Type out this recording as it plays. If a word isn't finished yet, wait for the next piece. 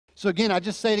So again, I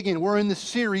just say it again. We're in the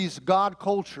series, God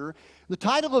Culture. The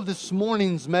title of this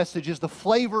morning's message is The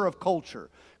Flavor of Culture.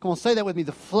 Come on, say that with me.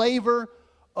 The Flavor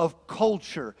of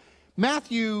Culture.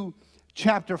 Matthew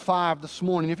chapter 5 this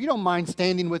morning. If you don't mind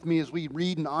standing with me as we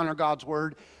read and honor God's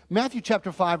Word. Matthew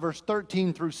chapter 5, verse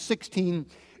 13 through 16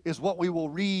 is what we will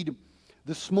read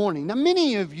this morning. Now,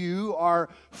 many of you are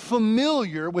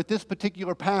familiar with this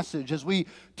particular passage as we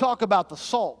talk about the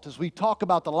salt, as we talk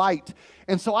about the light.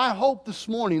 And so I hope this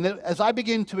morning that as I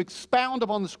begin to expound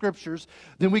upon the Scriptures,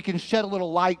 then we can shed a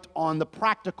little light on the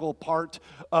practical part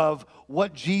of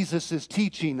what Jesus is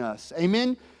teaching us.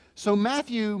 Amen? So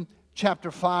Matthew chapter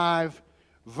 5,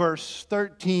 verse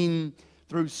 13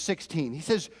 through 16. He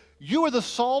says, "You are the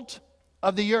salt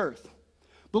of the earth.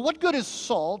 But what good is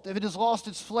salt if it has lost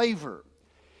its flavor?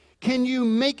 Can you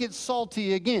make it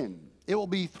salty again? It will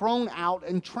be thrown out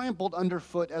and trampled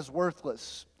underfoot as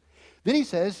worthless." Then he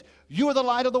says, "You are the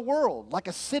light of the world, like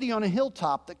a city on a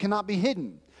hilltop that cannot be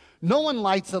hidden. No one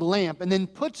lights a lamp and then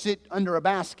puts it under a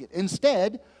basket.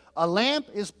 Instead, a lamp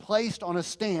is placed on a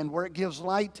stand where it gives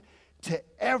light to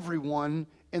everyone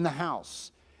in the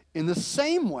house. In the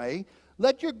same way,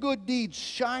 let your good deeds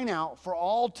shine out for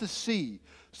all to see,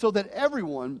 so that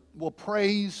everyone will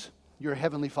praise your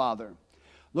heavenly Father."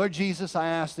 Lord Jesus, I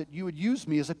ask that you would use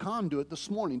me as a conduit this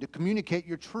morning to communicate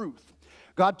your truth.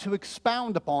 God, to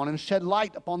expound upon and shed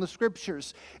light upon the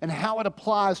Scriptures and how it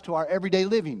applies to our everyday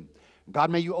living. God,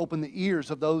 may you open the ears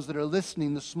of those that are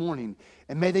listening this morning,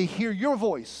 and may they hear your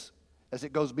voice as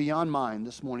it goes beyond mine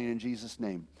this morning in Jesus'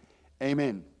 name.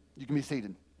 Amen. You can be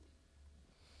seated.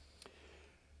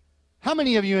 How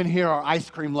many of you in here are ice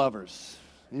cream lovers?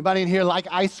 Anybody in here like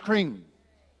ice cream?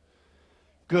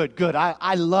 Good, good.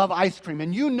 I love ice cream.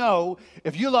 And you know,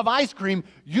 if you love ice cream,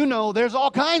 you know there's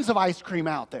all kinds of ice cream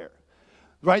out there.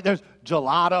 Right? There's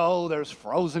gelato, there's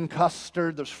frozen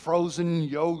custard, there's frozen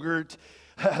yogurt,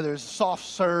 there's soft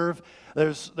serve,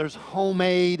 there's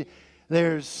homemade,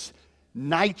 there's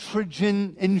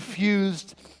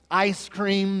nitrogen-infused ice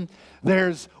cream,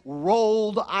 there's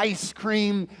rolled ice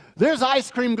cream. There's ice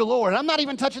cream galore, and I'm not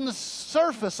even touching the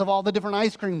surface of all the different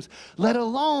ice creams, let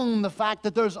alone the fact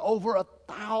that there's over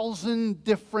 1,000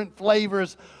 different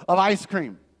flavors of ice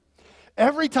cream.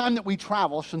 Every time that we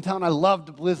travel, Chantal and I love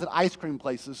to visit ice cream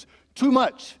places. Too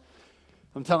much.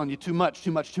 I'm telling you, too much,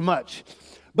 too much, too much.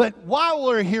 But while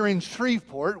we're here in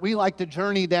Shreveport, we like to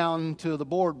journey down to the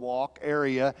boardwalk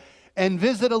area and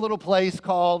visit a little place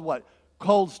called, what?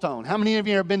 Cold Stone. How many of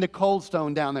you have been to Cold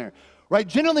Stone down there? Right?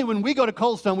 Generally, when we go to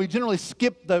Cold Stone, we generally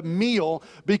skip the meal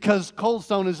because Cold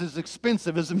Stone is as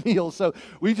expensive as a meal. So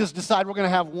we just decide we're going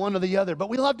to have one or the other. But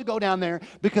we love to go down there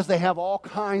because they have all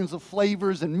kinds of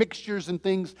flavors and mixtures and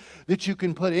things that you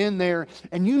can put in there.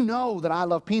 And you know that I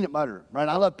love peanut butter, right?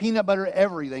 I love peanut butter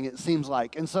everything, it seems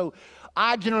like. And so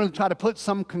I generally try to put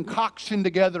some concoction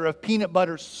together of peanut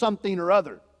butter something or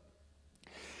other.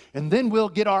 And then we'll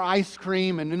get our ice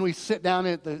cream, and then we sit down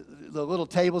at the little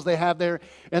tables they have there,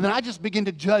 and then I just begin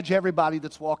to judge everybody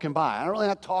that's walking by. I'm really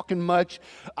not talking much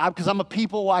because I'm a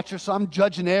people watcher, so I'm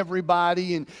judging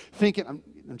everybody and thinking, I'm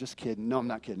just kidding. No, I'm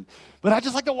not kidding. But I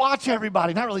just like to watch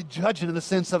everybody, not really judging in the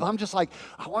sense of I'm just like,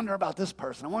 I wonder about this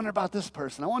person. I wonder about this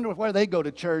person. I wonder where they go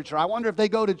to church, or I wonder if they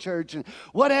go to church, and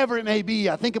whatever it may be.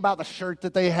 I think about the shirt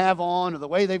that they have on or the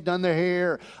way they've done their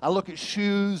hair. I look at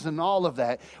shoes and all of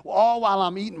that, all while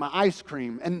I'm eating my ice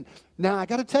cream. And now I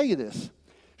got to tell you this.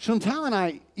 Chantal and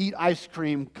I eat ice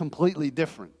cream completely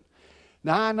different.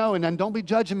 Now, I know, and then don't be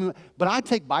judging me, but I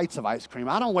take bites of ice cream.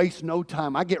 I don't waste no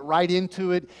time. I get right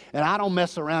into it, and I don't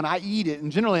mess around. I eat it,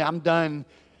 and generally I'm done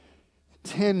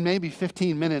 10, maybe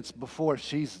 15 minutes before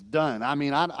she's done. I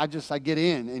mean, I get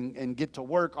in and get to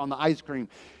work on the ice cream.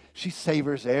 She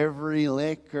savors every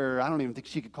lick, or I don't even think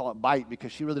she could call it bite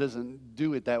because she really doesn't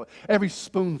do it that way. Every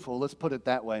spoonful, let's put it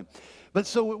that way. But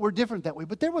so we're different that way.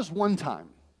 But there was one time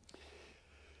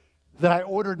that I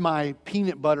ordered my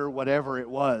peanut butter, whatever it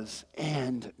was,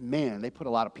 and man, they put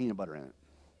a lot of peanut butter in it.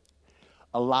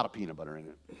 A lot of peanut butter in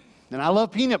it. And I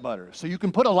love peanut butter, so you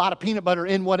can put a lot of peanut butter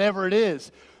in whatever it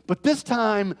is. But this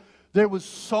time, there was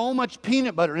so much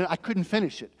peanut butter in it, I couldn't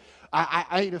finish it. I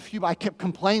ate a few, I kept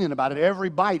complaining about it every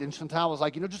bite, and Chantal was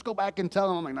like, just go back and tell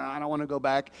them. I'm like, no, I don't want to go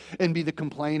back and be the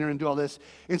complainer and do all this.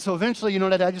 And so eventually,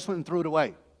 I just went and threw it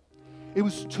away. It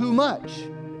was too much.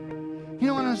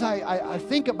 And as I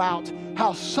think about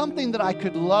how something that I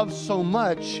could love so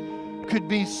much could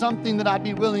be something that I'd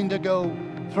be willing to go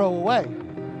throw away.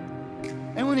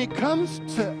 And when it comes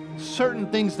to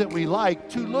certain things that we like,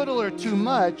 too little or too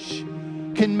much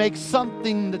can make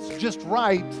something that's just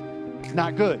right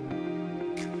not good.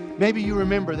 Maybe you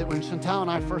remember that when Chantal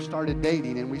and I first started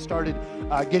dating and we started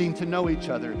getting to know each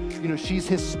other, you know, she's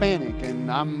Hispanic and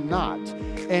I'm not.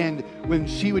 And when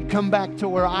she would come back to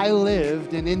where I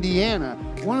lived in Indiana,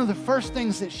 one of the first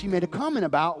things that she made a comment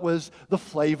about was the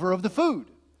flavor of the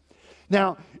food.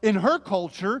 Now, in her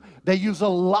culture, they use a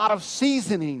lot of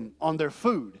seasoning on their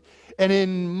food. And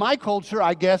in my culture,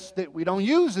 I guess that we don't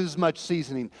use as much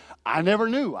seasoning. I never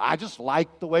knew. I just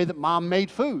liked the way that Mom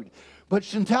made food. But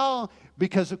Chantal,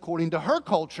 because according to her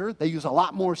culture, they use a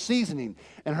lot more seasoning.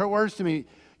 And her words to me,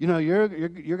 you know,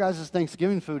 your guys'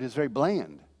 Thanksgiving food is very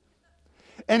bland.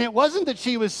 And it wasn't that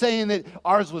she was saying that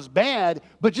ours was bad,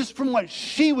 but just from what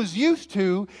she was used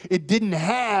to, it didn't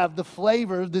have the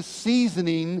flavor, the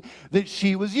seasoning that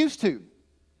she was used to.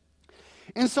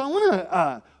 And so I want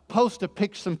to post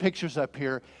some pictures up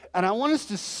here, and I want us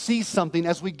to see something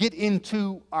as we get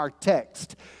into our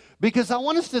text, because I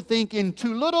want us to think in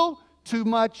too little, too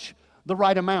much, the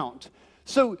right amount.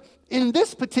 So in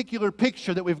this particular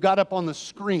picture that we've got up on the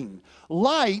screen,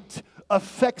 light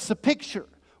affects a picture,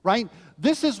 right?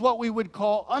 This is what we would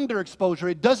call underexposure.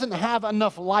 It doesn't have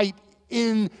enough light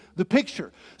in the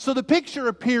picture. So the picture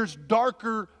appears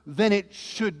darker than it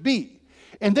should be.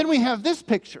 And then we have this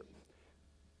picture.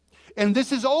 And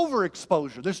this is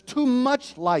overexposure. There's too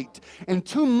much light. And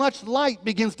too much light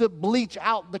begins to bleach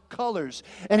out the colors.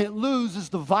 And it loses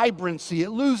the vibrancy. It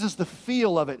loses the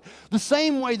feel of it. The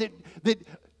same way that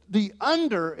the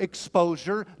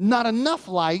underexposure, not enough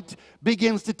light,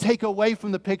 begins to take away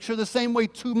from the picture, the same way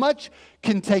too much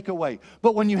can take away.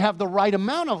 But when you have the right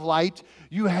amount of light,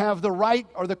 you have the right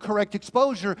or the correct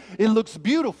exposure, it looks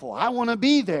beautiful. I want to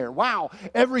be there. Wow,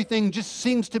 everything just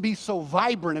seems to be so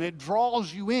vibrant and it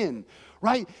draws you in,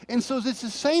 right? And so it's the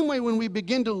same way when we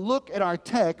begin to look at our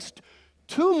text.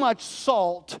 Too much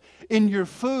salt in your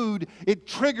food, it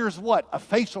triggers what? A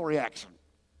facial reaction.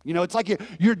 You know, it's like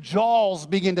your jaws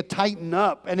begin to tighten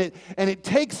up, and it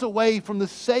takes away from the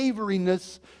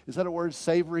savoriness, is that a word,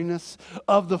 savoriness,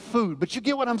 of the food. But you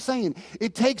get what I'm saying.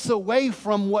 It takes away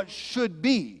from what should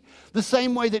be. The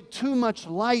same way that too much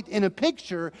light in a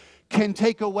picture can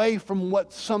take away from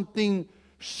what something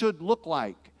should look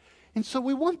like. And so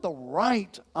we want the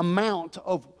right amount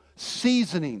of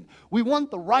seasoning. We want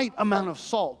the right amount of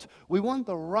salt. We want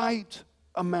the right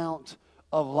amount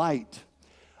of light.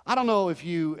 I don't know if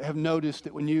you have noticed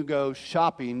that when you go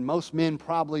shopping, most men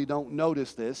probably don't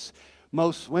notice this.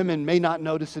 Most women may not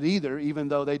notice it either, even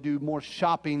though they do more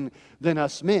shopping than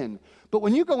us men. But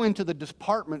when you go into the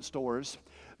department stores,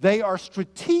 they are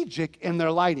strategic in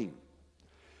their lighting.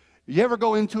 You ever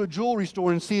go into a jewelry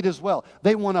store and see it as well?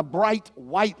 They want a bright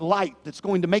white light that's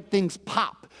going to make things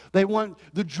pop. They want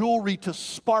the jewelry to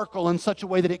sparkle in such a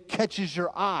way that it catches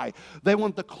your eye. They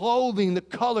want the clothing, the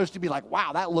colors to be like,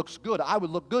 wow, that looks good. I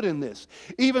would look good in this.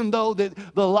 Even though the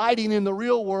lighting in the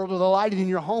real world or the lighting in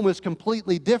your home is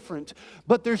completely different.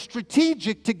 But they're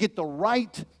strategic to get the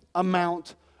right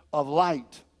amount of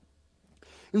light.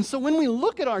 And so when we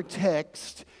look at our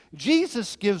text,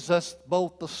 Jesus gives us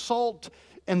both the salt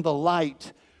and the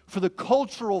light for the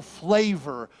cultural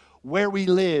flavor where we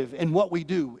live and what we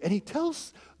do. And he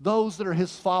tells those that are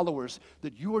his followers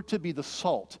that you are to be the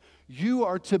salt. You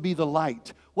are to be the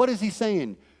light. What is he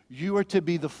saying? You are to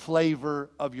be the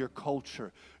flavor of your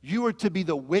culture. You are to be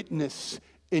the witness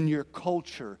in your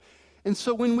culture. And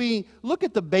so when we look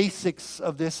at the basics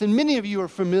of this, and many of you are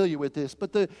familiar with this,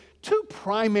 but the two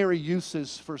primary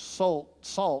uses for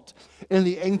salt in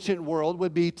the ancient world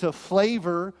would be to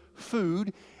flavor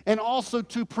food and also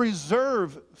to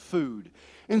preserve food.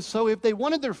 And so if they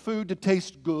wanted their food to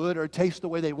taste good or taste the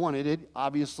way they wanted it,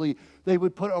 obviously they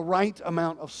would put a right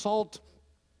amount of salt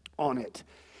on it.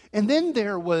 And then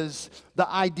there was the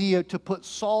idea to put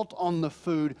salt on the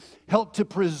food, help to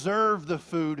preserve the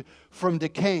food from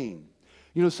decaying.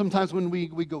 You know, sometimes when we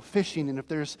go fishing, and if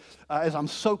there's, as I'm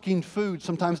soaking food,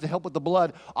 sometimes to help with the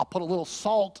blood, I'll put a little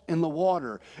salt in the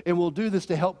water. And we'll do this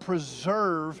to help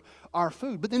preserve our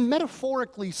food. But then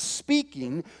metaphorically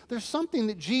speaking, there's something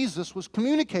that Jesus was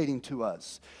communicating to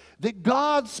us. That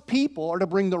God's people are to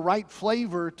bring the right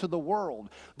flavor to the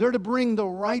world. They're to bring the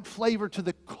right flavor to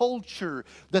the culture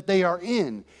that they are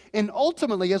in. And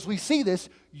ultimately, as we see this,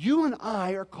 you and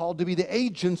I are called to be the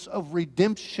agents of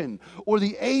redemption or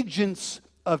the agents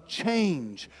of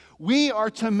change. We are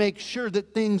to make sure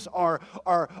that things are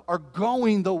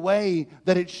going the way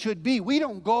that it should be. We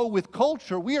don't go with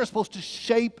culture. We are supposed to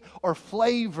shape or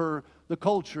flavor the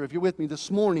culture, if you're with me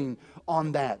this morning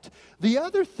on that. The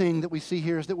other thing that we see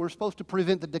here is that we're supposed to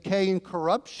prevent the decay and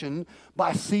corruption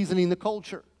by seasoning the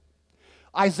culture.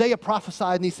 Isaiah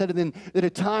prophesied, and he said at a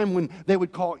time when they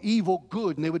would call evil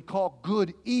good and they would call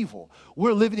good evil.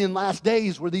 We're living in last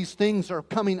days where these things are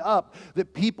coming up,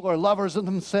 that people are lovers of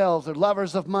themselves, they're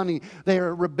lovers of money, they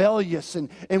are rebellious, and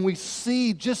we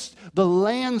see just the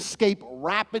landscape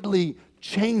rapidly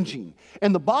changing.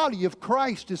 And the body of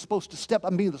Christ is supposed to step up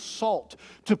and be the salt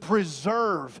to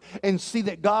preserve and see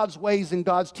that God's ways and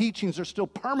God's teachings are still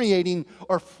permeating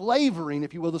or flavoring,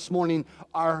 if you will, this morning,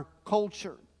 our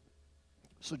culture.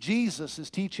 So Jesus is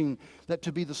teaching that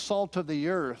to be the salt of the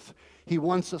earth, he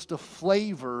wants us to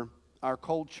flavor our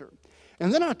culture.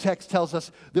 And then our text tells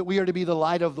us that we are to be the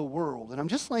light of the world. And I'm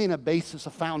just laying a basis, a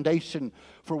foundation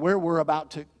for where we're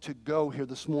about to go here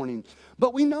this morning.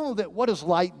 But we know that what does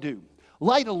light do?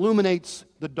 Light illuminates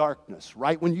the darkness,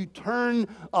 right? When you turn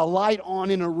a light on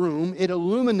in a room, it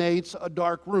illuminates a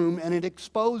dark room and it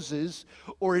exposes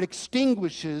or it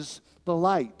extinguishes the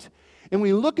light. And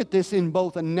we look at this in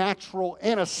both a natural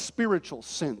and a spiritual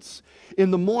sense. In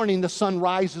the morning, the sun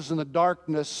rises and the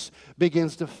darkness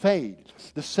begins to fade.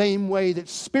 The same way that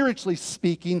spiritually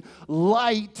speaking,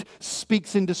 light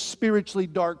speaks into spiritually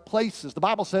dark places. The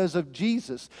Bible says of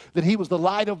Jesus that he was the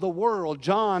light of the world.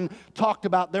 John talked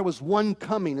about there was one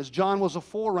coming. As John was a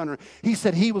forerunner, he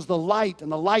said he was the light,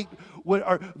 and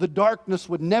the darkness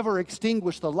would never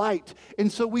extinguish the light. And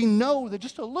so we know that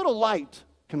just a little light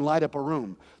can light up a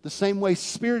room. The same way,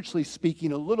 spiritually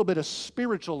speaking, a little bit of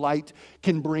spiritual light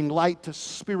can bring light to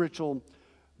spiritual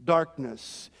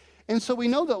darkness. And so we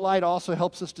know that light also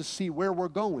helps us to see where we're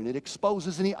going. It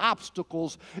exposes any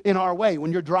obstacles in our way.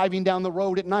 When you're driving down the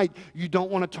road at night, you don't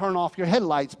want to turn off your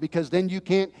headlights because then you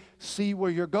can't see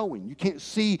where you're going. You can't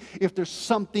see if there's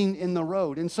something in the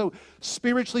road. And so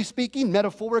spiritually speaking,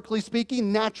 metaphorically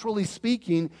speaking, naturally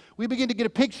speaking, we begin to get a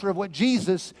picture of what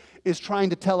Jesus is trying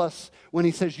to tell us when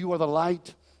he says, you are the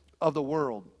light of the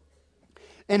world.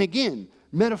 And again,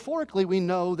 metaphorically, we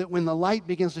know that when the light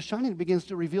begins to shine, it begins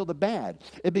to reveal the bad.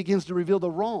 It begins to reveal the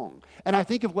wrong. And I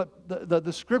think of what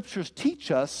the scriptures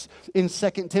teach us in 2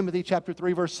 Timothy chapter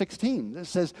 3, verse 16. It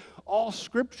says, all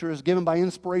scripture is given by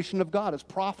inspiration of God. It's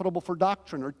profitable for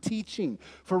doctrine or teaching,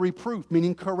 for reproof,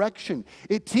 meaning correction.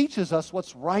 It teaches us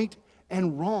what's right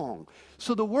and wrong.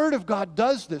 So the Word of God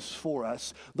does this for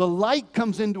us. The light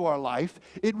comes into our life.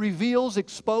 It reveals,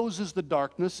 exposes the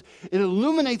darkness. It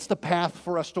illuminates the path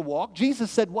for us to walk. Jesus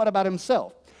said, what about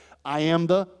himself? I am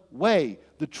the way,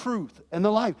 the truth, and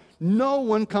the life. No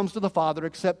one comes to the Father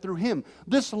except through him.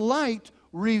 This light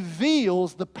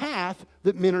reveals the path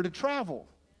that men are to travel.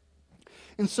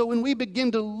 And so when we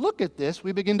begin to look at this,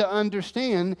 we begin to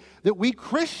understand that we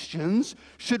Christians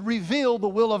should reveal the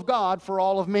will of God for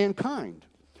all of mankind.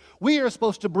 We are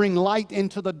supposed to bring light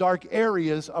into the dark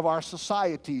areas of our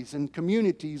societies and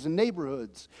communities and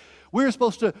neighborhoods. We're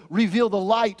supposed to reveal the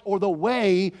light or the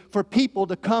way for people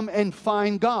to come and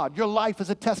find God. Your life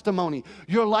is a testimony.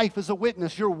 Your life is a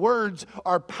witness. Your words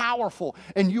are powerful.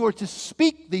 And you are to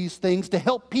speak these things to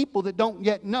help people that don't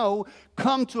yet know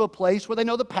come to a place where they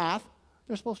know the path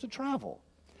they're supposed to travel.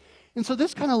 And so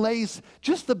this kind of lays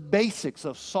just the basics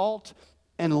of salt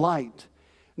and light.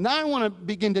 Now I want to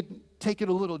begin to take it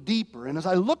a little deeper. And as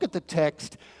I look at the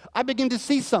text, I begin to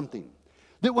see something.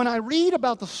 That when I read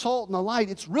about the salt and the light,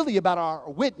 it's really about our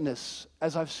witness,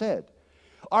 as I've said.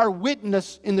 Our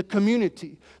witness in the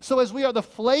community. So as we are the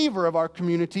flavor of our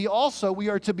community, also we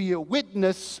are to be a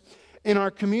witness in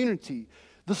our community.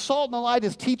 The salt and the light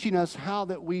is teaching us how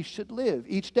that we should live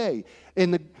each day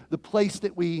in the place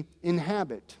that we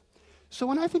inhabit. So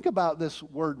when I think about this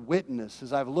word witness,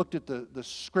 as I've looked at the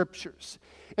scriptures,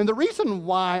 and the reason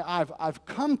why I've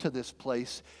come to this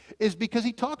place is because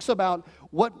he talks about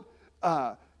what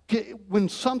when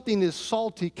something is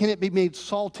salty, can it be made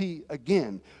salty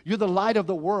again? You're the light of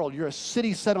the world. You're a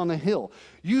city set on a hill.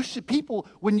 People,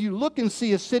 when you look and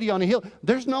see a city on a hill,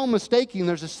 there's no mistaking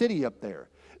there's a city up there.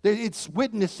 It's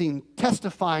witnessing,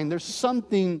 testifying. There's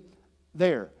something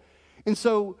there. And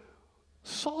so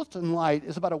salt and light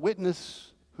is about a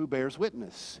witness who bears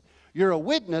witness. You're a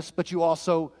witness, but you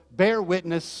also bear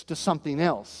witness to something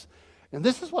else. And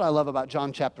this is what I love about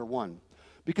John chapter 1.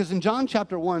 Because in John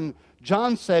chapter 1,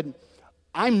 John said,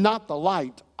 I'm not the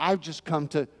light. I've just come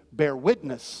to bear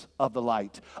witness of the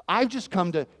light. I've just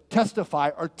come to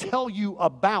testify or tell you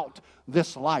about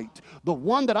this light. The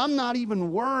one that I'm not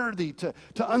even worthy to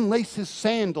unlace his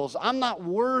sandals. I'm not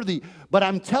worthy, but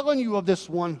I'm telling you of this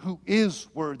one who is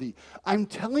worthy. I'm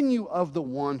telling you of the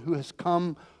one who has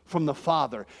come from the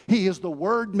Father. He is the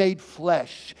Word made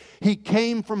flesh. He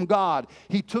came from God.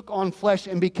 He took on flesh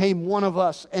and became one of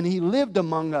us, and he lived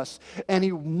among us, and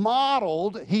he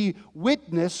modeled, he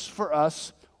witnessed for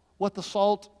us what the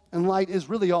salt and light is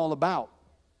really all about.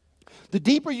 The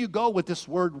deeper you go with this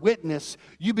word witness,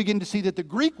 you begin to see that the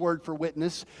Greek word for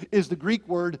witness is the Greek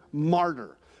word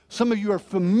martyr. Some of you are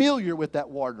familiar with that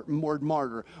word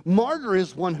martyr. Martyr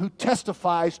is one who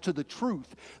testifies to the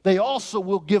truth. They also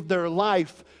will give their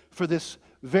life for this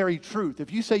very truth.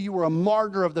 If you say you were a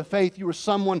martyr of the faith, you were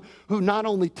someone who not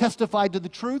only testified to the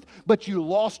truth, but you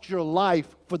lost your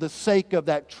life for the sake of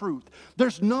that truth.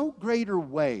 There's no greater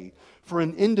way for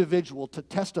an individual to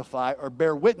testify or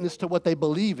bear witness to what they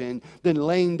believe in than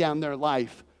laying down their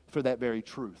life for that very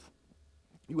truth.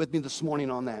 You with me this morning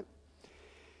on that?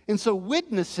 And so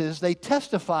witnesses, they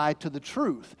testify to the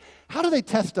truth. How do they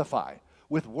testify?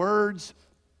 With words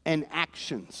and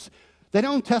actions. They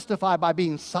don't testify by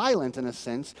being silent in a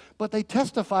sense, but they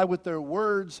testify with their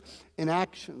words and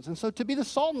actions. And so to be the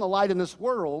salt and the light in this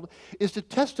world is to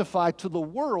testify to the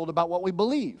world about what we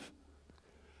believe.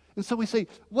 And so we say,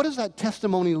 what does that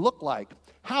testimony look like?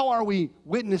 How are we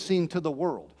witnessing to the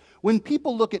world? When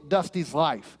people look at Dusty's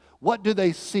life, what do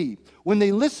they see? When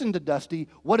they listen to Dusty,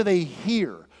 what do they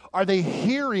hear? Are they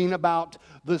hearing about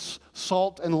this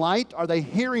salt and light? Are they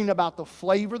hearing about the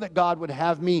flavor that God would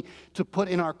have me to put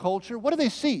in our culture? What do they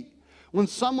see? When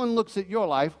someone looks at your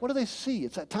life, what do they see?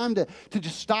 It's that time to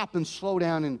just stop and slow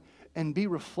down and be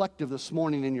reflective this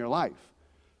morning in your life.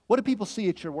 What do people see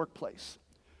at your workplace?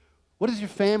 What does your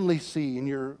family see in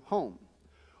your home?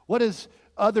 What does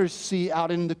others see out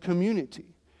in the community?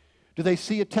 Do they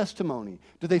see a testimony?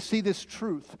 Do they see this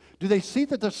truth? Do they see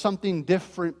that there's something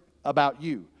different about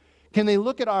you? Can they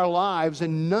look at our lives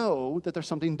and know that there's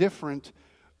something different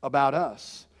about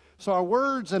us? So our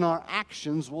words and our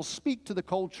actions will speak to the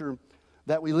culture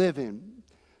that we live in.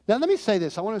 Now let me say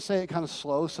this. I want to say it kind of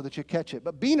slow so that you catch it.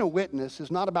 But being a witness is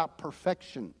not about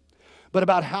perfection, but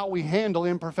about how we handle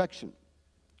imperfection.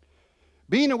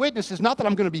 Being a witness is not that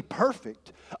I'm going to be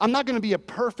perfect. I'm not going to be a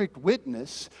perfect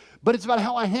witness, but it's about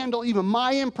how I handle even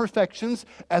my imperfections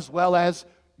as well as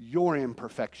your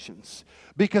imperfections.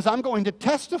 Because I'm going to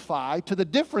testify to the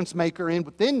difference maker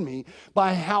within me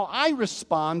by how I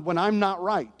respond when I'm not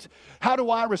right. How do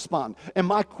I respond?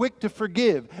 Am I quick to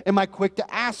forgive? Am I quick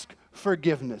to ask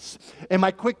forgiveness? Am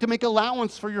I quick to make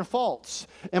allowance for your faults?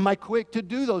 Am I quick to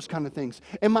do those kind of things?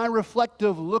 Am I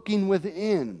reflective, looking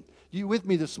within? You with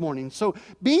me this morning? So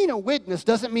being a witness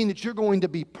doesn't mean that you're going to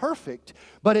be perfect,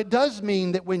 but it does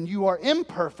mean that when you are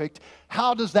imperfect,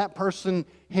 how does that person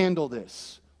handle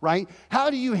this? Right?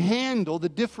 How do you handle the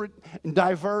different and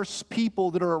diverse people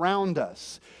that are around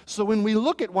us? So when we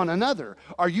look at one another,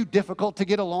 are you difficult to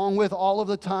get along with all of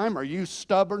the time? Are you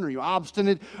stubborn? Are you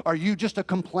obstinate? Are you just a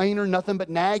complainer, nothing but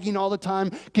nagging all the time?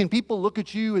 Can people look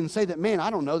at you and say that, man, I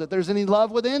don't know that there's any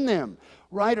love within them,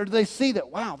 right? Or do they see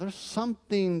that, wow, there's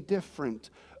something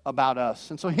different about us?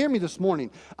 And so hear me this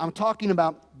morning. I'm talking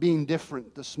about being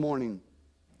different this morning.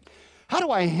 How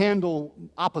do I handle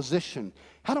opposition?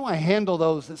 How do I handle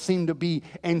those that seem to be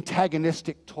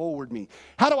antagonistic toward me?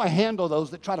 How do I handle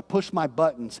those that try to push my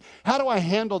buttons? How do I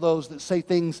handle those that say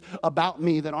things about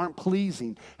me that aren't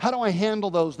pleasing? How do I handle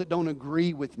those that don't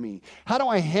agree with me? How do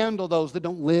I handle those that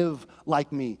don't live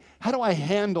like me? How do I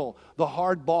handle the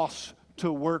hard boss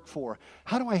to work for?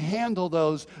 How do I handle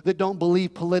those that don't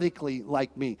believe politically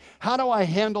like me? How do I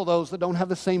handle those that don't have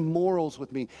the same morals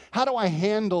with me? How do I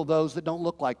handle those that don't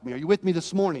look like me? Are you with me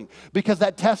this morning? Because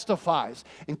that testifies.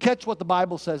 And catch what the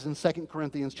Bible says in 2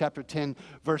 Corinthians chapter 10,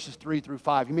 verses 3 through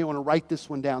 5. You may want to write this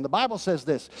one down. The Bible says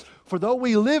this: for though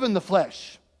we live in the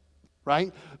flesh,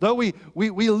 right? Though we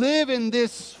live in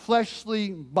this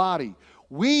fleshly body,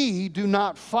 we do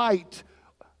not fight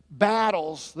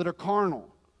battles that are carnal.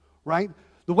 Right?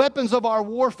 The weapons of our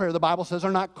warfare, the Bible says,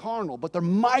 are not carnal, but they're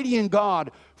mighty in God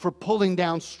for pulling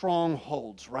down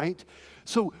strongholds, right?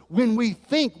 So when we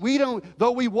think,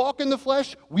 though we walk in the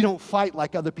flesh, we don't fight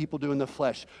like other people do in the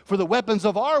flesh. For the weapons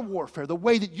of our warfare, the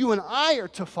way that you and I are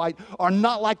to fight, are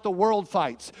not like the world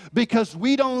fights, because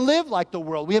we don't live like the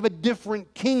world. We have a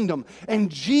different kingdom,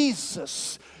 and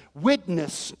Jesus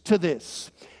witnessed to this.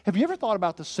 Have you ever thought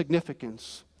about the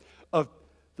significance of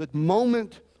the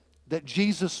moment that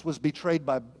Jesus was betrayed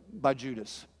by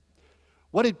Judas?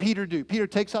 What did Peter do? Peter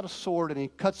takes out a sword and he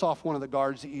cuts off one of the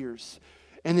guard's ears.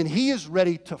 And then he is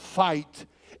ready to fight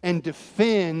and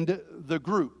defend the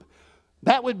group.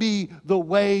 That would be the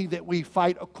way that we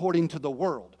fight according to the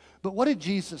world. But what did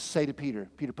Jesus say to Peter?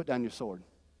 Peter, put down your sword.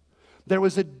 There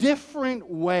was a different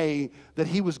way that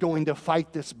he was going to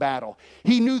fight this battle.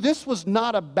 He knew this was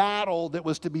not a battle that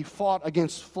was to be fought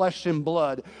against flesh and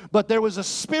blood, but there was a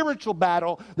spiritual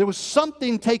battle. There was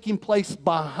something taking place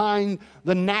behind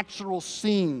the natural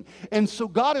scene. And so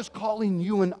God is calling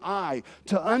you and I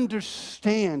to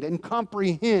understand and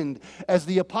comprehend, as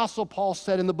the Apostle Paul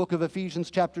said in the book of Ephesians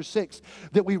chapter 6,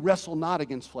 that we wrestle not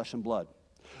against flesh and blood,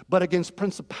 but against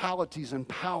principalities and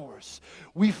powers.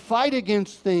 We fight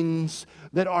against things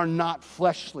that are not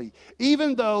fleshly,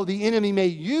 even though the enemy may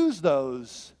use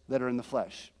those that are in the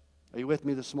flesh. Are you with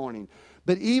me this morning?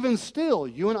 But even still,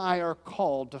 you and I are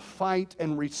called to fight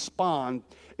and respond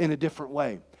in a different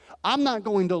way. I'm not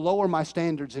going to lower my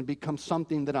standards and become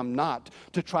something that I'm not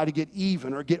to try to get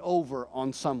even or get over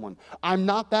on someone. I'm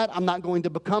not that. I'm not going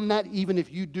to become that, even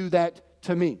if you do that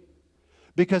to me,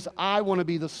 because I want to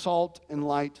be the salt and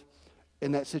light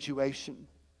in that situation.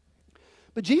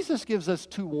 But Jesus gives us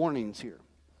two warnings here.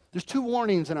 There's two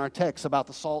warnings in our text about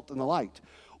the salt and the light.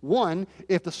 One,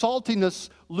 if the saltiness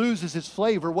loses its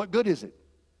flavor, what good is it?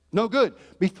 No good.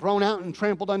 Be thrown out and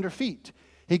trampled under feet.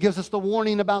 He gives us the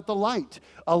warning about the light.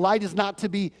 A light is not to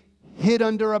be hid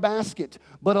under a basket,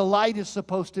 but a light is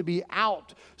supposed to be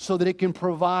out so that it can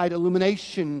provide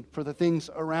illumination for the things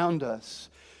around us.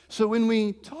 So when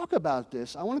we talk about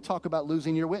this, I want to talk about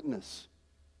losing your witness.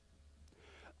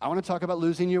 I want to talk about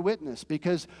losing your witness,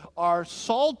 because our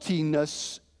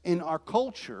saltiness in our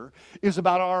culture is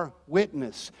about our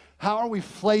witness. How are we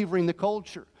flavoring the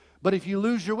culture? But if you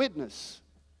lose your witness,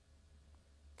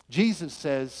 Jesus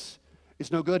says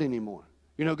it's no good anymore.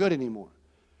 You're no good anymore.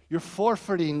 You're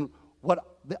forfeiting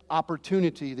the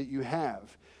opportunity that you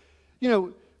have. You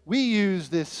know, we use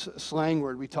this slang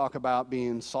word, we talk about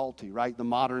being salty, right? The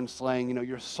modern slang,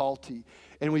 you're salty.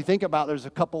 And we think about, there's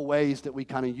a couple ways that we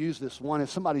kind of use this. One, if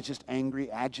somebody's just angry,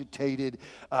 agitated,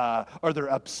 or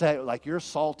they're upset, like, you're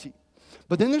salty.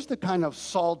 But then there's the kind of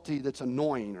salty that's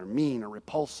annoying or mean or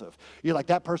repulsive. You're like,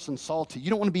 that person's salty. You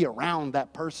don't want to be around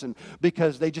that person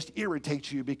because they just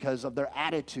irritate you because of their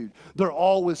attitude. They're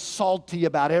always salty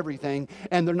about everything,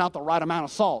 and they're not the right amount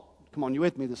of salt. Come on, you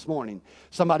with me this morning?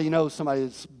 Somebody knows somebody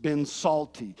that's been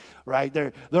salty, right?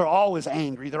 They're always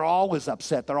angry. They're always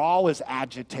upset. They're always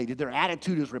agitated. Their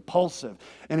attitude is repulsive.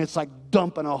 And it's like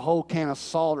dumping a whole can of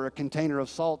salt or a container of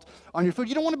salt on your food.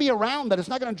 You don't want to be around that. It's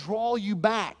not going to draw you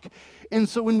back. And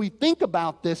so when we think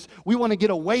about this, we want to get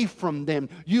away from them.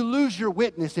 You lose your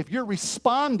witness if you're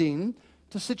responding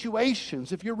to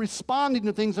situations, if you're responding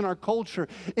to things in our culture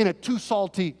in a too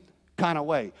salty kind of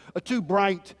way, a too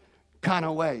bright kind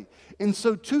of way. And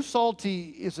so too salty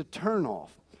is a turnoff.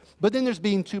 But then there's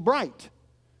being too bright.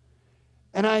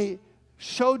 And I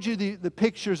showed you the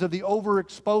pictures of the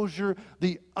overexposure,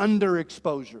 the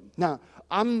underexposure. Now,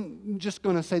 I'm just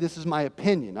going to say this is my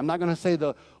opinion. I'm not going to say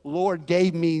the Lord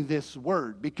gave me this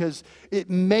word, because it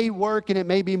may work and it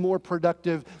may be more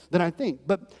productive than I think.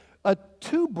 But a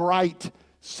too bright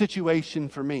situation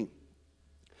for me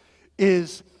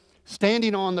is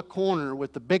standing on the corner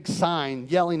with the big sign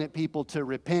yelling at people to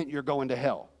repent, you're going to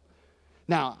hell.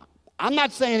 Now, I'm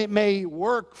not saying it may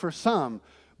work for some,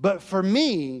 but for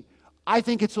me, I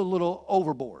think it's a little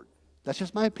overboard. That's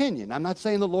just my opinion. I'm not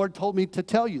saying the Lord told me to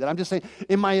tell you that. I'm just saying,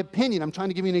 in my opinion, I'm trying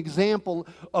to give you an example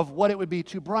of what it would be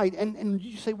too bright. And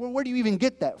you say, well, where do you even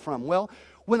get that from? Well,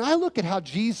 when I look at how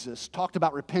Jesus talked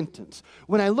about repentance,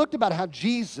 when I looked about how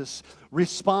Jesus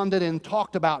responded and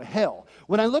talked about hell,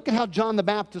 when I look at how John the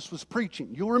Baptist was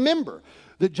preaching, you'll remember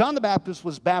that John the Baptist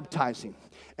was baptizing,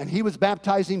 and he was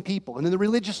baptizing people. And then the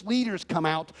religious leaders come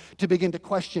out to begin to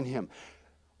question him.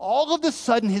 All of a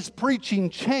sudden, his preaching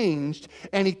changed,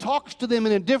 and he talks to them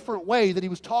in a different way that he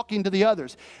was talking to the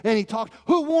others. And he talked,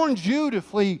 who warned you to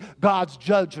flee God's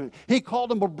judgment? He called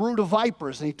them a brood of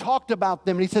vipers, and he talked about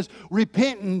them. And he says,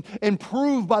 repent and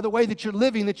prove by the way that you're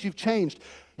living that you've changed.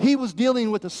 He was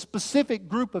dealing with a specific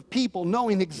group of people,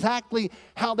 knowing exactly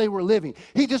how they were living.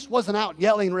 He just wasn't out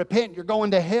yelling, repent, you're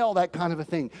going to hell, that kind of a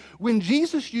thing. When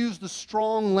Jesus used the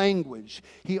strong language,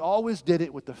 he always did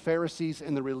it with the Pharisees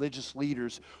and the religious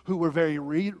leaders who were very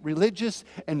religious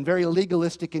and very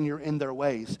legalistic in their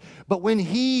ways. But when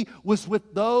he was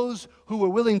with those who were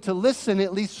willing to listen,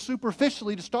 at least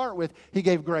superficially to start with, he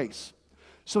gave grace.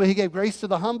 So he gave grace to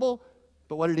the humble,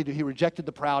 but what did he do? He rejected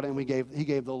the proud, and he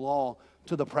gave the law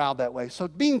to the proud that way. So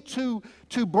being too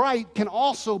bright can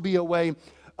also be a way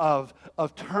of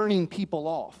turning people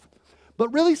off.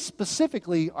 But really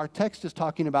specifically, our text is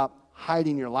talking about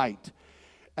hiding your light.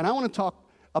 And I want to talk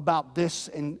about this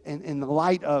in the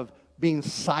light of being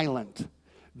silent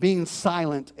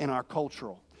in our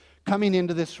cultural. Coming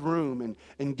into this room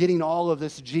and getting all of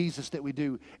this Jesus that we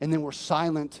do, and then we're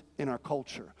silent in our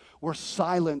culture. We're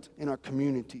silent in our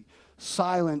community,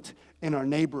 silent in our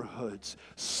neighborhoods,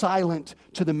 silent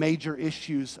to the major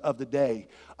issues of the day.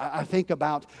 I think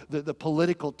about the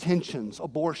political tensions,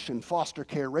 abortion, foster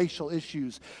care, racial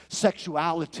issues,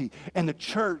 sexuality, and the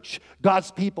church, God's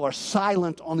people are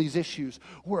silent on these issues.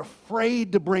 We're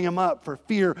afraid to bring them up for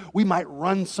fear we might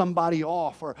run somebody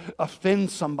off or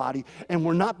offend somebody, and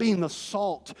we're not being the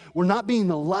salt, we're not being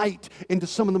the light into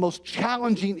some of the most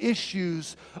challenging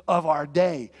issues of our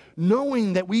day,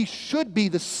 knowing that we should be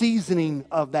the seasoning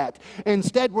of that.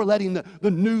 Instead, we're letting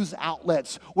the news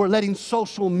outlets, we're letting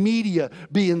social media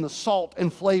be in the salt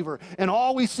and flavor. And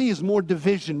all we see is more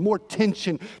division, more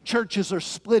tension. Churches are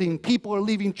splitting. People are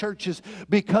leaving churches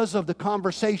because of the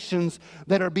conversations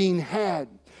that are being had.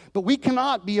 But we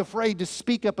cannot be afraid to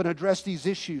speak up and address these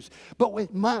issues. But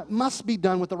it must be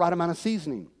done with the right amount of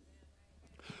seasoning.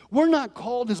 We're not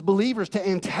called as believers to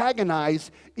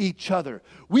antagonize each other.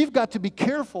 We've got to be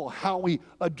careful how we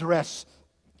address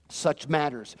such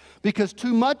matters, because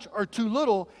too much or too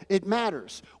little, it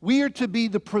matters. We are to be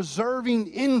the preserving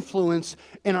influence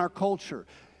in our culture.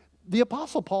 The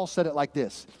Apostle Paul said it like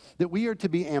this, that we are to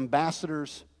be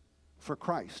ambassadors for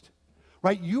Christ,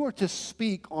 right? You are to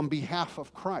speak on behalf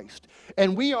of Christ,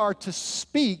 and we are to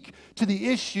speak to the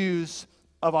issues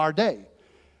of our day.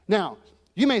 Now,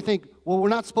 you may think, well, we're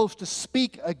not supposed to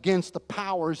speak against the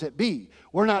powers that be.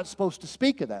 We're not supposed to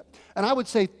speak of that. And I would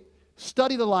say,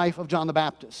 study the life of John the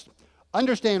Baptist.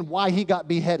 Understand why he got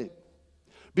beheaded.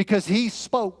 Because he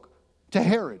spoke to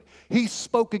Herod. He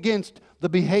spoke against the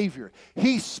behavior.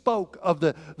 He spoke of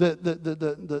the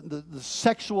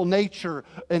sexual nature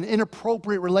and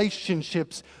inappropriate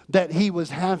relationships that he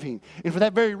was having. And for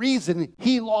that very reason,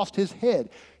 he lost his head.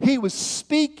 He was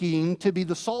speaking to be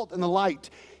the salt and the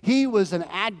light. He was an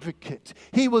advocate.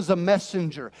 He was a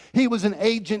messenger. He was an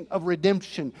agent of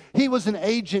redemption. He was an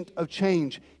agent of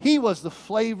change. He was the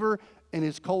flavor in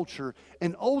his culture.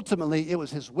 And ultimately, it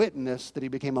was his witness that he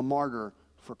became a martyr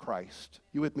for Christ.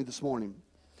 You with me this morning?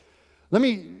 Let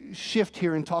me shift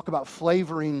here and talk about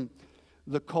flavoring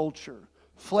the culture.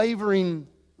 Flavoring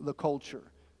the culture.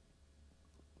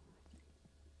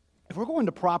 If we're going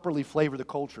to properly flavor the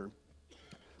culture,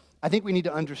 I think we need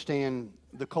to understand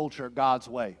the culture God's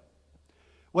way.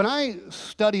 When I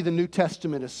study the New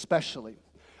Testament especially,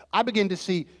 I begin to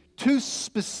see two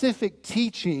specific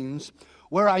teachings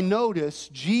where I notice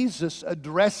Jesus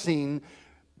addressing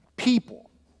people.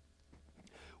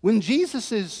 When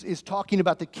Jesus is talking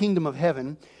about the kingdom of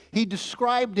heaven, he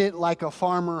described it like a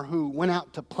farmer who went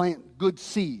out to plant good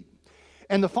seed.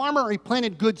 And the farmer, he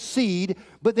planted good seed,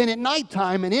 but then at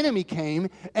nighttime an enemy came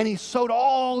and he sowed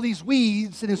all these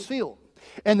weeds in his field.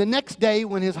 And the next day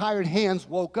when his hired hands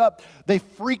woke up, they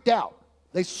freaked out.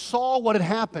 They saw what had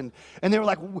happened, and they were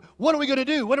like, what are we going to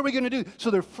do? What are we going to do?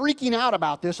 So they're freaking out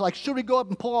about this, like, should we go up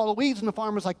and pull all the weeds? And the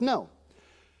farmer's like, no.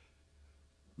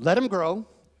 Let them grow.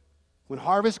 When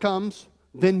harvest comes,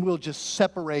 then we'll just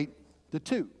separate the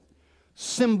two.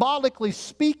 Symbolically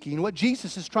speaking, what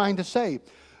Jesus is trying to say,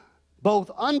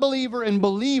 both unbeliever and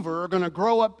believer are going to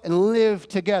grow up and live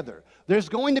together. There's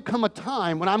going to come a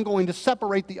time when I'm going to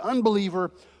separate the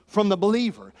unbeliever from the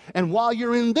believer. And while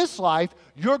you're in this life,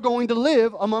 you're going to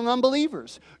live among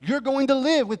unbelievers. You're going to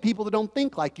live with people that don't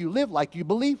think like you, live like you,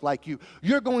 believe like you.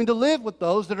 You're going to live with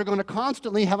those that are going to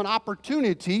constantly have an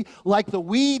opportunity, like the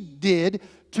weed did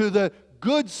to the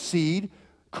good seed,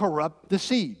 corrupt the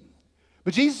seed.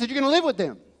 But Jesus said you're going to live with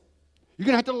them. You're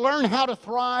going to have to learn how to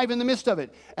thrive in the midst of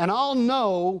it. And I'll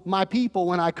know my people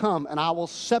when I come, and I will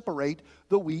separate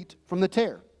the wheat from the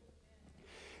tare.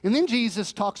 And then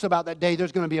Jesus talks about that day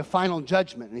there's going to be a final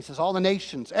judgment. And he says all the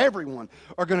nations, everyone,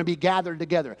 are going to be gathered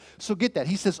together. So get that.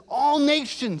 He says all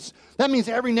nations. That means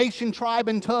every nation, tribe,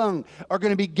 and tongue are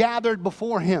going to be gathered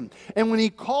before him. And when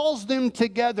he calls them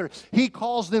together, he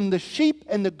calls them the sheep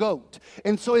and the goat.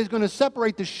 And so he's going to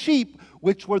separate the sheep,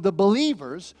 which were the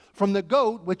believers, from the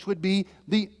goat, which would be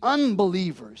the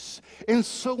unbelievers. And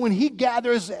so when he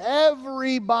gathers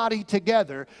everybody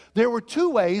together, there were two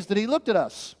ways that he looked at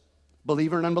us.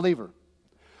 Believer and unbeliever.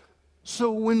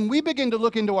 So when we begin to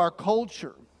look into our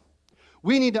culture,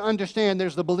 we need to understand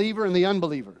there's the believer and the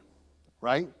unbeliever,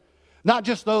 right? Not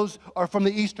just those are from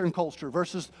the Eastern culture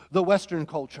versus the Western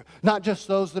culture. Not just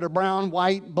those that are brown,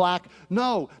 white, black.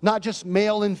 No, not just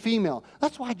male and female.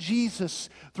 That's why Jesus,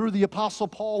 through the Apostle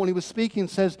Paul, when he was speaking,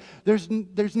 says there's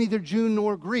neither Jew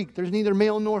nor Greek. There's neither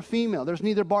male nor female. There's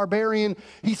neither barbarian.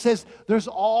 He says there's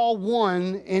all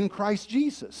one in Christ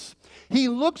Jesus. He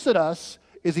looks at us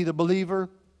as either believer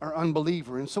or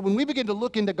unbeliever. And so when we begin to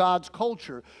look into God's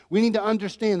culture, we need to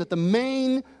understand that the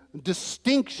main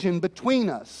distinction between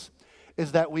us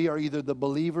is that we are either the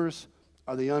believers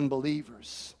are the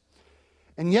unbelievers.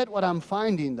 And yet what I'm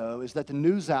finding, though, is that the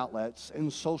news outlets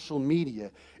and social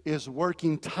media is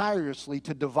working tirelessly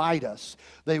to divide us.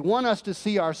 They want us to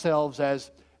see ourselves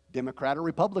as Democrat or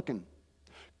Republican,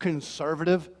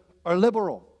 conservative or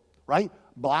liberal, right?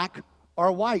 Black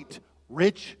or white,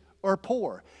 rich or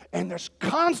poor. And there's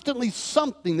constantly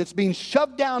something that's being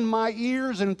shoved down my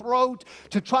ears and throat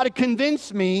to try to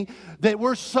convince me that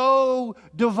we're so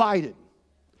divided.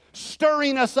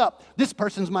 Stirring us up. This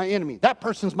person's my enemy. That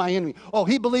person's my enemy. Oh,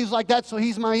 he believes like that, so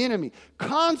he's my enemy.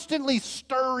 Constantly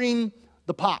stirring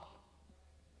the pot.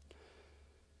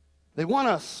 They want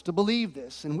us to believe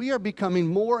this, and we are becoming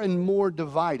more and more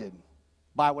divided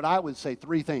by what I would say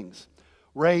three things: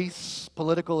 race,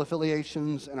 political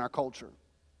affiliations, and our culture.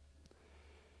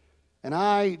 And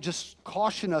I just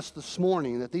caution us this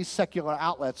morning that these secular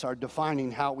outlets are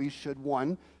defining how we should,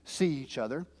 one, see each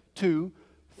other, two,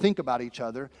 think about each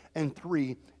other, and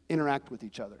three, interact with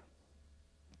each other.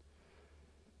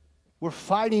 We're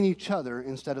fighting each other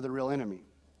instead of the real enemy.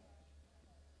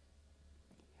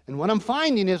 And what I'm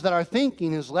finding is that our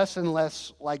thinking is less and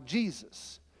less like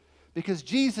Jesus, because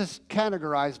Jesus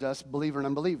categorized us believer and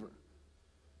unbeliever.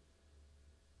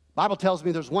 The Bible tells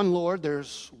me there's one Lord,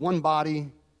 there's one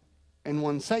body, and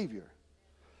one Savior.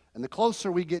 And the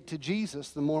closer we get to Jesus,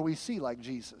 the more we see like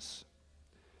Jesus.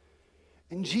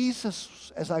 And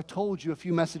Jesus, as I told you a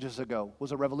few messages ago,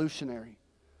 was a revolutionary.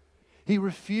 He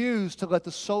refused to let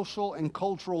the social and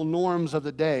cultural norms of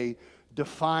the day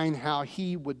define how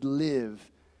he would live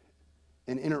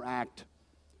and interact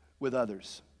with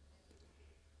others.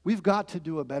 We've got to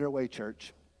do a better way,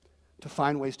 church, to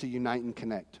find ways to unite and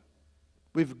connect.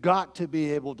 We've got to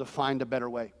be able to find a better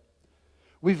way.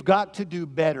 We've got to do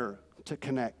better to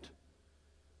connect.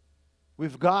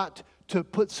 We've got to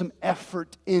put some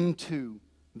effort into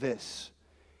this.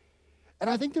 And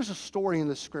I think there's a story in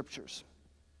the Scriptures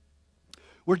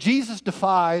where Jesus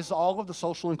defies all of the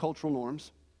social and cultural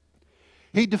norms.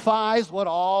 He defies what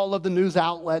all of the news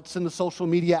outlets and the social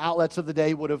media outlets of the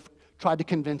day would have tried to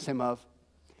convince him of.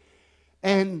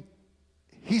 And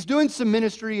he's doing some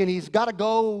ministry, and he's got to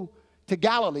go to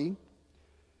Galilee.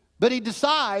 But he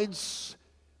decides,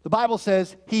 the Bible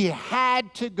says, he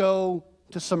had to go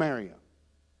to Samaria.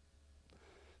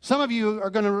 Some of you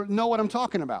are going to know what I'm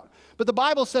talking about. But the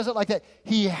Bible says it like that.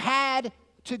 He had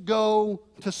to go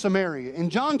to Samaria.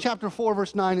 In John chapter 4,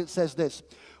 verse 9, it says this: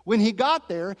 when he got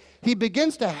there, he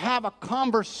begins to have a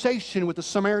conversation with the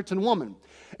Samaritan woman.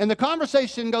 And the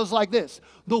conversation goes like this.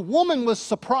 The woman was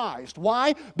surprised.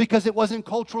 Why? Because it wasn't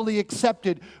culturally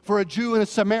accepted for a Jew and a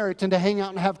Samaritan to hang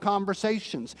out and have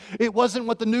conversations. It wasn't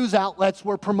what the news outlets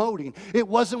were promoting. It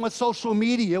wasn't what social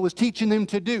media was teaching them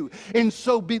to do. And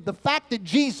so the fact that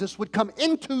Jesus would come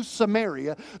into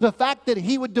Samaria, the fact that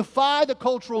he would defy the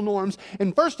cultural norms,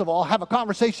 and first of all, have a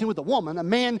conversation with a woman, a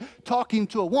man talking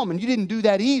to a woman, you didn't do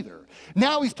that either.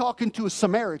 Now he's talking to a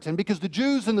Samaritan, because the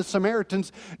Jews and the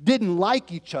Samaritans didn't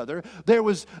like each other. There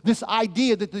was this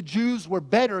idea that the Jews were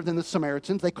better than the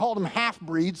Samaritans. They called them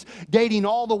half-breeds, dating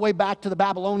all the way back to the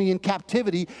Babylonian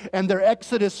captivity and their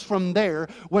exodus from there,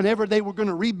 whenever they were going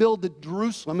to rebuild the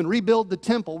Jerusalem and rebuild the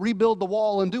temple, rebuild the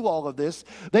wall and do all of this.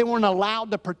 They weren't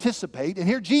allowed to participate. And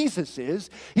here Jesus is.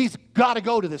 He's got to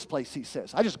go to this place, he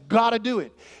says. I just got to do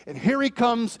it. And here he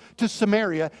comes to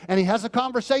Samaria, and he has a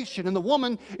conversation, and the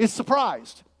woman is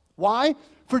surprised. Why?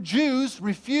 For Jews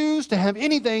refused to have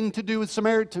anything to do with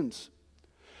Samaritans.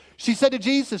 She said to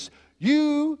Jesus,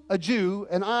 "You, a Jew,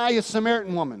 and I, a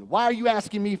Samaritan woman, why are you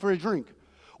asking me for a drink?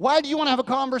 Why do you want to have a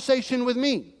conversation with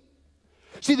me?"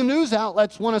 See, the news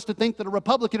outlets want us to think that a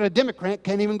Republican and a Democrat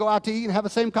can't even go out to eat and have the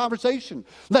same conversation,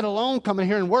 let alone come in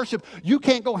here and worship. You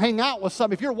can't go hang out with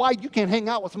some. If you're white, you can't hang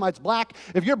out with somebody that's black.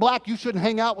 If you're black, you shouldn't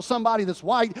hang out with somebody that's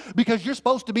white, because you're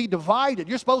supposed to be divided.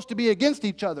 You're supposed to be against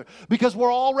each other, because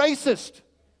we're all racist.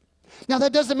 Now,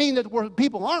 that doesn't mean that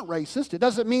people aren't racist. It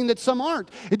doesn't mean that some aren't.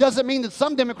 It doesn't mean that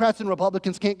some Democrats and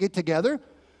Republicans can't get together.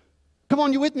 Come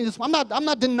on, you with me? I'm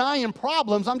not denying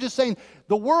problems. I'm just saying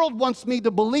the world wants me to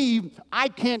believe I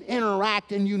can't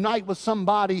interact and unite with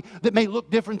somebody that may look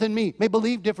different than me, may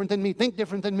believe different than me, think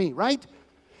different than me, right?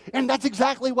 And that's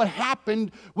exactly what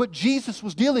happened, what Jesus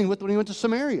was dealing with when he went to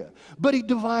Samaria. But he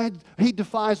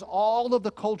defies all of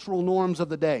the cultural norms of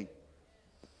the day.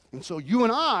 And so you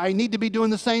and I need to be doing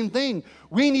the same thing.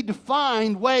 We need to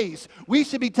find ways. We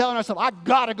should be telling ourselves, I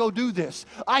got to go do this.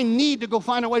 I need to go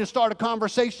find a way to start a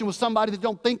conversation with somebody that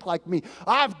don't think like me.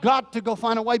 I've got to go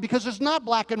find a way, because there's not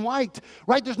black and white,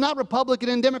 right? There's not Republican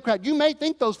and Democrat. You may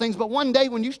think those things, but one day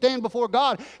when you stand before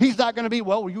God, he's not going to be,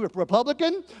 well, were you a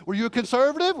Republican? Were you a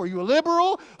conservative? Were you a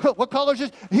liberal? What color is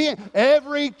this?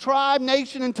 Every tribe,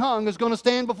 nation, and tongue is going to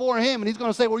stand before him, and he's going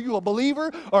to say, were you a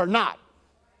believer or not?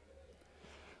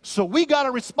 So we got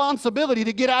a responsibility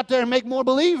to get out there and make more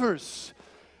believers.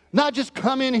 Not just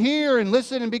come in here and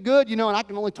listen and be good, and I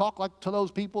can only talk like to those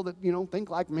people that,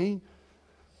 think like me.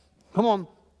 Come on,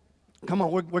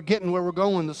 we're getting where we're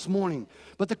going this morning.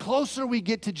 But the closer we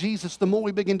get to Jesus, the more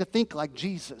we begin to think like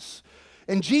Jesus.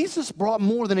 And Jesus brought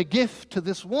more than a gift to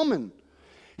this woman.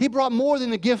 He brought more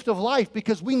than the gift of life,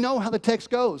 because we know how the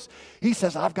text goes. He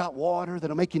says, I've got water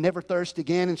that'll make you never thirst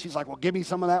again. And she's like, well, give me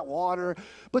some of that water.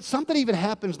 But something even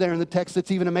happens there in the text that's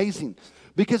even amazing.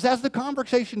 Because as the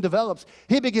conversation develops,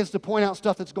 he begins to point out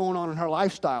stuff that's going on in her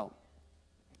lifestyle.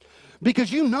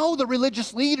 Because the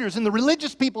religious leaders and the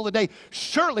religious people today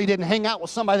surely didn't hang out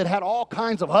with somebody that had all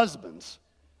kinds of husbands.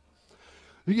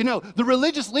 The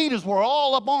religious leaders were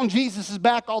all up on Jesus'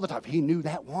 back all the time. If he knew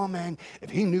that woman, if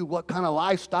he knew what kind of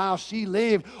lifestyle she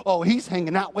lived, oh, he's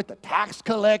hanging out with the tax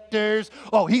collectors.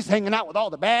 Oh, he's hanging out with all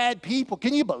the bad people.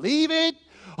 Can you believe it?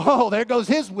 Oh, there goes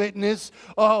his witness.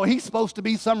 Oh, he's supposed to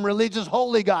be some religious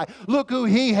holy guy. Look who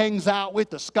he hangs out with,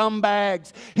 the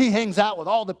scumbags. He hangs out with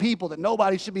all the people that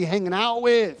nobody should be hanging out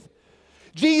with.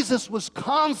 Jesus was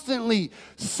constantly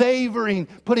savoring,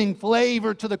 putting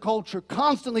flavor to the culture,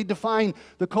 constantly defying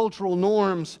the cultural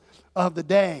norms of the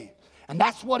day. And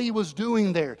that's what he was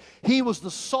doing there. He was the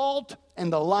salt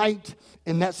and the light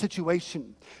in that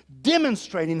situation,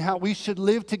 demonstrating how we should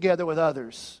live together with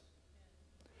others,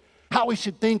 how we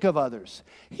should think of others.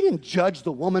 He didn't judge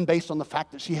the woman based on the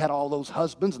fact that she had all those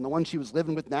husbands and the one she was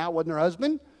living with now wasn't her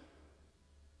husband.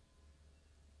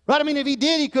 Right? If he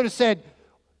did, he could have said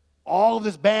all of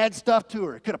this bad stuff to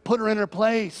her. He could have put her in her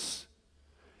place.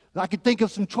 I could think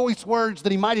of some choice words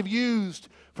that he might have used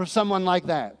for someone like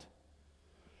that.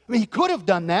 He could have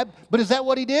done that, but is that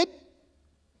what he did?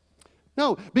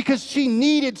 No, because she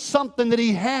needed something that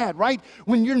he had, right?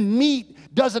 When your meat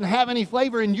doesn't have any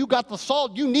flavor and you got the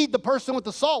salt, you need the person with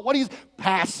the salt. What is,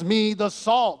 pass me the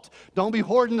salt. Don't be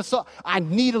hoarding the salt. I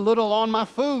need a little on my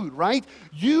food, right?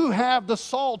 You have the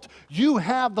salt. You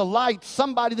have the light.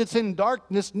 Somebody that's in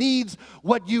darkness needs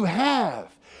what you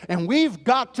have. And we've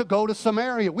got to go to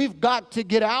Samaria. We've got to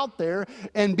get out there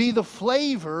and be the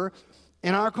flavor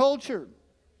in our culture.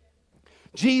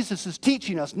 Jesus is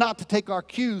teaching us not to take our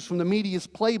cues from the media's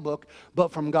playbook,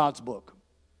 but from God's book.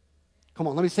 Come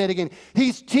on, let me say it again.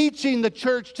 He's teaching the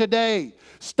church today.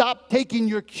 Stop taking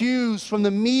your cues from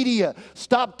the media.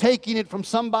 Stop taking it from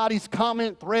somebody's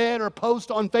comment thread or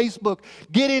post on Facebook.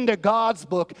 Get into God's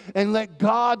book and let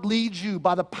God lead you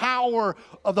by the power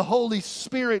of the Holy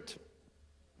Spirit.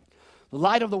 The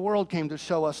light of the world came to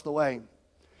show us the way.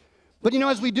 But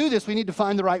as we do this, we need to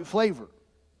find the right flavor.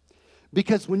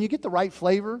 Because when you get the right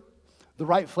flavor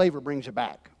brings you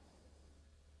back.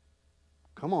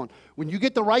 Come on. When you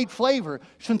get the right flavor,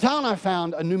 Chantal and I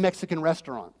found a new Mexican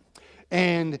restaurant.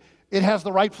 And it has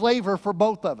the right flavor for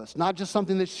both of us. Not just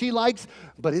something that she likes,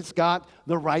 but it's got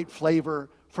the right flavor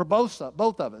for both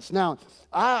of us. Now,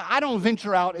 I don't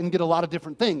venture out and get a lot of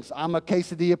different things. I'm a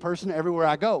quesadilla person everywhere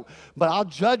I go. But I'll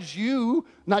judge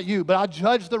I'll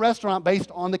judge the restaurant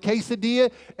based on the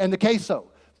quesadilla and the queso.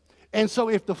 And so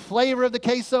if the flavor of the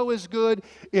queso is good,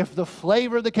 if the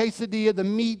flavor of the quesadilla, the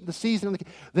meat, the seasoning,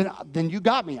 then you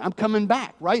got me. I'm coming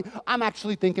back, right? I'm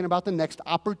actually thinking about the next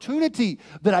opportunity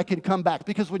that I can come back.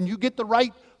 Because when you get the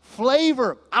right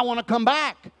flavor, I want to come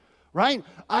back, right?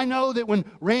 I know that when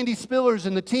Randy Spillers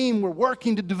and the team were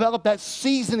working to develop that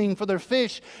seasoning for their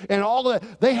fish and all of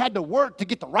that, they had to work to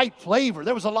get the right flavor.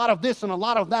 There was a lot of this and a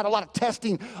lot of that, a lot of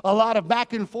testing, a lot of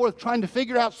back and forth trying to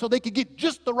figure out so they could get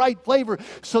just the right flavor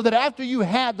so that after you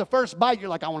had the first bite, you're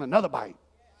like, I want another bite.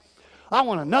 I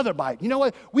want another bite. You know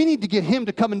what? We need to get him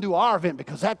to come and do our event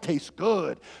because that tastes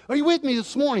good. Are you with me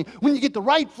this morning? When you get the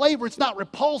right flavor, it's not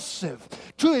repulsive.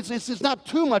 It's not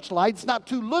too much light. It's not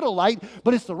too little light,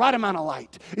 but it's the right amount of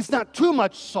light. It's not too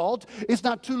much salt. It's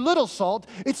not too little salt.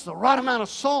 It's the right amount of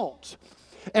salt.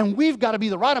 And we've got to be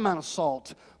the right amount of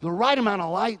salt, the right amount of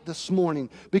light this morning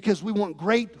because we want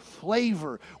great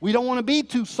flavor. We don't want to be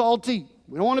too salty.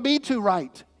 We don't want to be too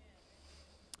right.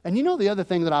 And the other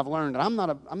thing that I've learned, and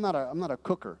I'm not a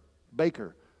cooker,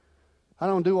 baker. I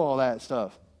don't do all that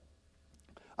stuff.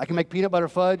 I can make peanut butter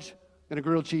fudge and a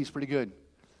grilled cheese pretty good.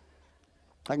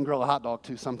 I can grill a hot dog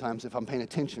too sometimes if I'm paying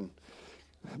attention.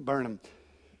 Burn them.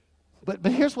 But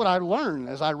here's what I learned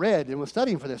as I read and was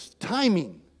studying for this.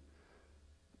 Timing.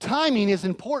 Timing is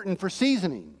important for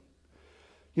seasoning.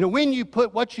 You know, when you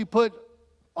put what you put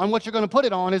on what you're going to put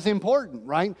it on is important,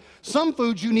 right? Some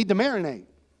foods you need to marinate.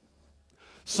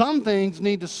 Some things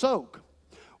need to soak,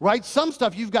 right? Some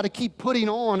stuff you've got to keep putting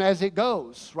on as it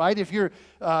goes, right? If you're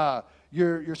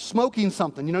smoking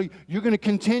something, you know, you're going to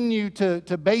continue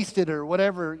to baste it or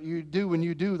whatever you do when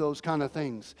you do those kind of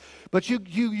things. But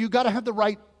you got to have the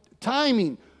right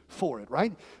timing for it,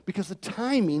 right? Because the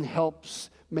timing helps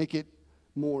make it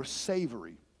more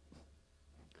savory.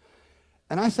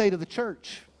 And I say to the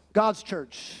church, God's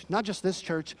church, not just this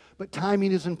church, but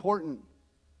timing is important.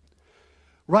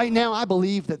 Right now, I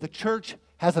believe that the church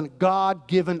has a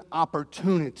God-given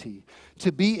opportunity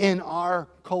to be in our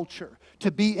culture,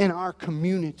 to be in our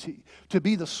community, to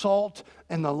be the salt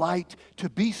and the light, to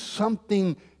be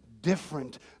something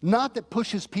different. Not that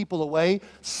pushes people away,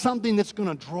 something that's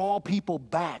going to draw people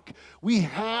back. We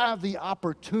have the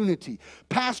opportunity.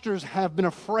 Pastors have been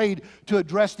afraid to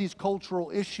address these cultural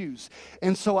issues.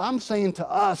 And so I'm saying to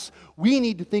us, we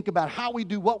need to think about how we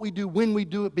do what we do, when we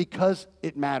do it, because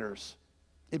it matters.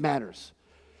 It matters.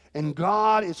 And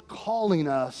God is calling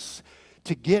us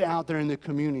to get out there in the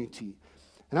community.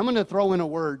 And I'm going to throw in a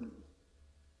word,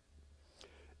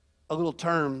 a little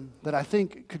term that I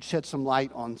think could shed some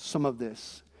light on some of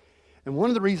this. And one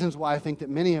of the reasons why I think that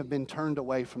many have been turned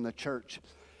away from the church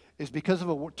is because of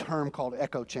a term called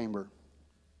echo chamber.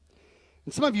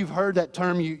 And some of you have heard that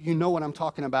term. You know what I'm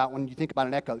talking about when you think about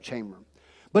an echo chamber.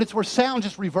 But it's where sound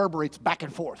just reverberates back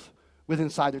and forth within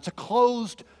inside there. It's a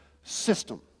closed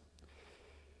system.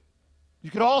 You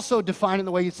could also define it in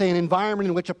the way you say an environment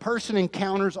in which a person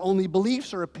encounters only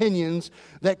beliefs or opinions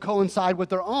that coincide with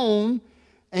their own,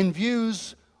 and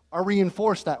views are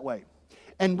reinforced that way.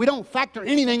 And we don't factor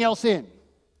anything else in.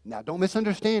 Now, don't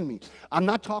misunderstand me. I'm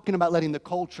not talking about letting the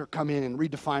culture come in and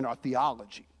redefine our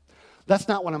theology. That's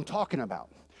not what I'm talking about.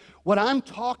 What I'm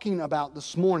talking about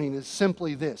this morning is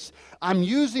simply this. I'm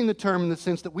using the term in the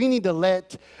sense that we need to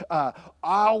let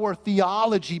our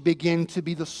theology begin to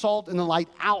be the salt and the light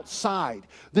outside.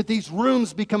 That these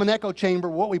rooms become an echo chamber.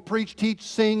 What we preach, teach,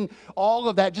 sing, all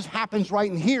of that just happens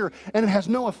right in here, and it has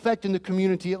no effect in the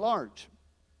community at large.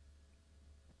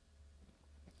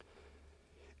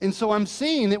 And so I'm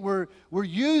seeing that we're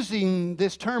using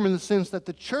this term in the sense that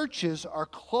the churches are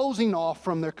closing off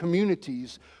from their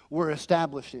communities we're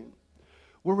establishing.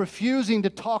 We're refusing to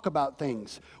talk about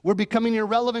things. We're becoming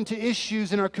irrelevant to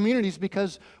issues in our communities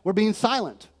because we're being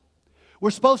silent.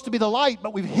 We're supposed to be the light,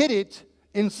 but we've hid it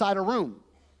inside a room.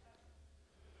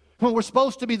 Well, we're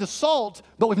supposed to be the salt,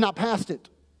 but we've not passed it.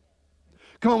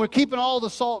 Come on, we're keeping all the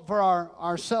salt for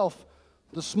ourselves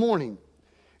this morning.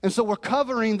 And so we're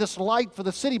covering this light for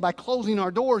the city by closing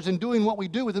our doors and doing what we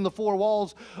do within the four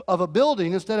walls of a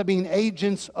building instead of being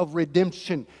agents of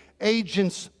redemption,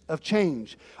 agents of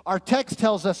change. Our text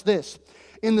tells us this: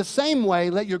 in the same way,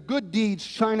 let your good deeds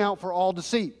shine out for all to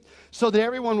see, so that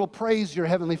everyone will praise your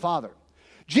heavenly Father.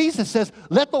 Jesus says,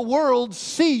 let the world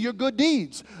see your good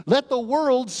deeds. Let the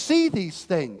world see these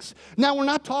things. Now, we're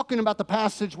not talking about the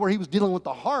passage where he was dealing with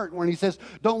the heart, when he says,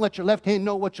 don't let your left hand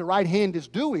know what your right hand is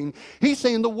doing. He's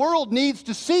saying the world needs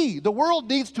to see. The world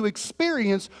needs to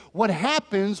experience what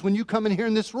happens when you come in here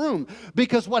in this room.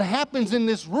 Because what happens in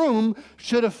this room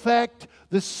should affect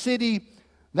the city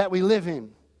that we live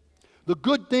in. The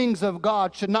good things of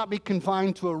God should not be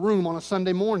confined to a room on a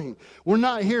Sunday morning. We're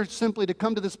not here simply to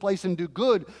come to this place and do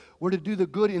good. We're to do the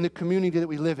good in the community that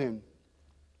we live in.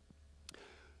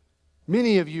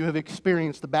 Many of you have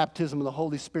experienced the baptism of the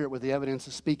Holy Spirit with the evidence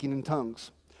of speaking in tongues.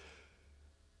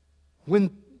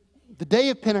 When the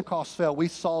day of Pentecost fell, we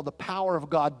saw the power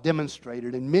of God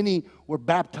demonstrated, and many were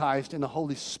baptized in the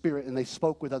Holy Spirit, and they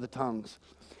spoke with other tongues.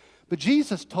 But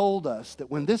Jesus told us that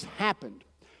when this happened,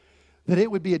 that it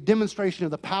would be a demonstration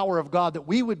of the power of God, that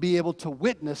we would be able to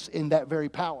witness in that very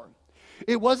power.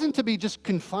 It wasn't to be just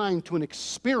confined to an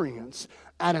experience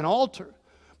at an altar,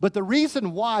 but the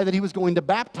reason why that he was going to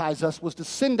baptize us was to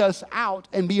send us out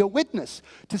and be a witness,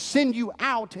 to send you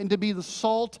out and to be the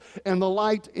salt and the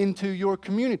light into your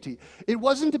community. It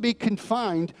wasn't to be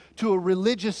confined to a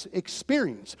religious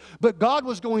experience, but God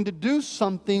was going to do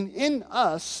something in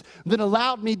us that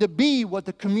allowed me to be what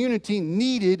the community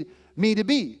needed me to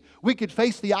be. We could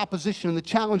face the opposition and the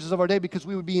challenges of our day because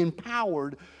we would be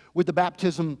empowered with the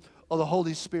baptism of the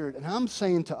Holy Spirit. And I'm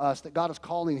saying to us that God is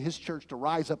calling his church to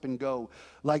rise up and go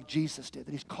like Jesus did.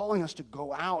 That he's calling us to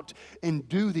go out and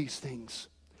do these things.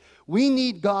 We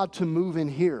need God to move in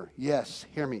here. Yes,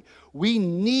 hear me. We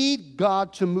need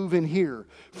God to move in here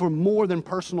for more than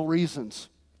personal reasons.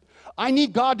 I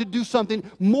need God to do something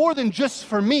more than just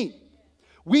for me.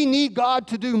 We need God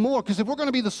to do more, because if we're going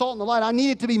to be the salt and the light, I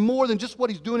need it to be more than just what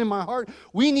he's doing in my heart.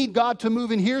 We need God to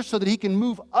move in here so that he can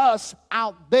move us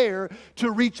out there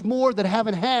to reach more that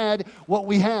haven't had what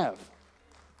we have.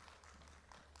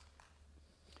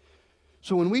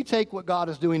 So when we take what God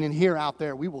is doing in here out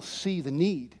there, we will see the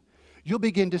need. You'll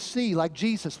begin to see, like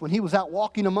Jesus, when he was out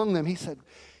walking among them, he said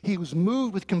he was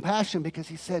moved with compassion because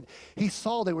he said he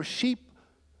saw they were sheep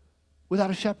without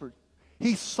a shepherd.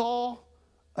 He saw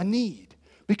a need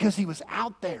because he was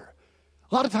out there.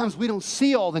 A lot of times we don't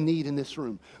see all the need in this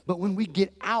room, but when we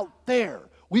get out there,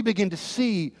 we begin to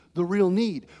see the real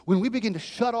need. When we begin to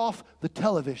shut off the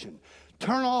television,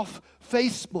 turn off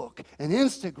Facebook and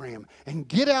Instagram, and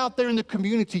get out there in the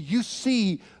community, you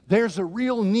see there's a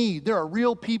real need. There are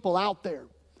real people out there.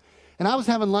 And I was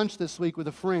having lunch this week with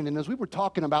a friend, and as we were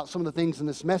talking about some of the things in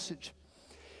this message,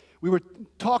 we were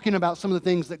talking about some of the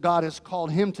things that God has called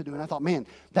him to do. And I thought, man,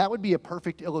 that would be a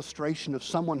perfect illustration of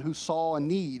someone who saw a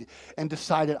need and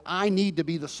decided, I need to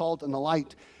be the salt and the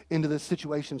light into this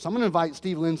situation. So I'm going to invite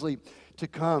Steve Lindsley to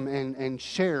come and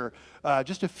share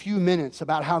just a few minutes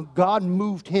about how God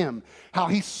moved him, how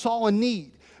he saw a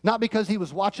need. Not because he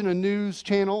was watching a news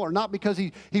channel, or not because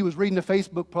he was reading a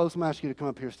Facebook post. I'm going to ask you to come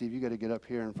up here, Steve. You got to get up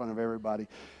here in front of everybody.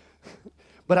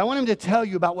 But I want him to tell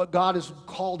you about what God has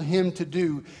called him to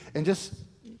do, and just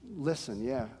listen,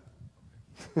 yeah.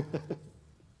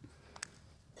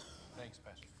 Thanks,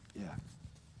 Pastor. Yeah.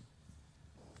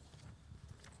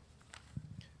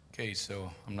 Okay, so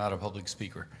I'm not a public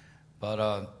speaker,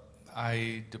 but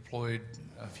I deployed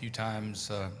a few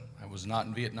times. I was not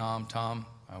in Vietnam, Tom.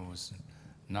 I was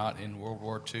not in World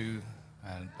War II,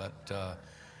 but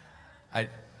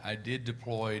I did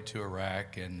deploy to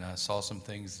Iraq and saw some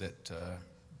things that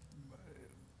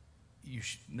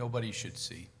nobody should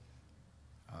see.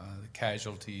 The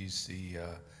casualties,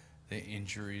 the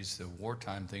injuries, the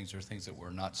wartime things are things that we're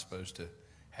not supposed to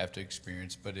have to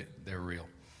experience, but they're real.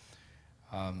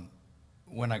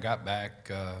 When I got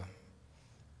back,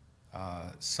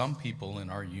 some people in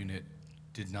our unit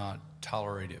did not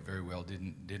tolerate it very well,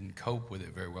 didn't cope with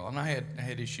it very well, and I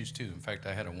had issues too. In fact,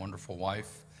 I had a wonderful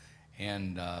wife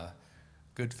and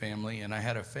good family, and I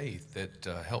had a faith that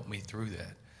helped me through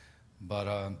that.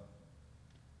 But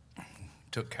it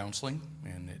took counseling,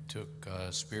 and it took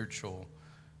spiritual.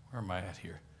 Where am I at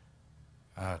here?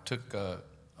 Took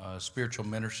spiritual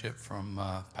mentorship from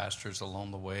pastors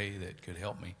along the way that could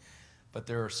help me. But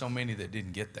there are so many that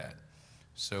didn't get that.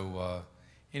 So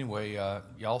anyway,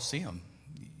 y'all see them.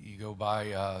 You go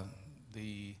by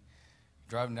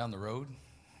driving down the road,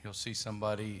 you'll see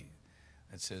somebody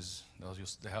that says,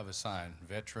 they'll have a sign,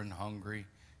 veteran, hungry,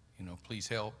 please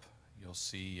help. You'll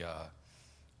see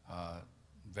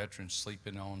veterans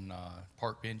sleeping on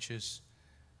park benches,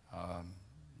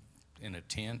 in a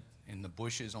tent, in the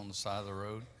bushes on the side of the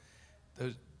road.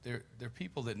 They're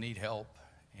people that need help,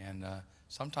 and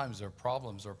sometimes their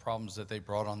problems are problems that they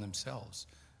brought on themselves.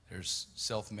 There's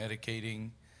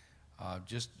self-medicating,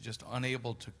 just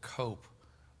unable to cope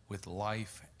with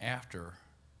life after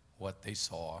what they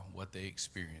saw, what they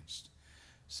experienced.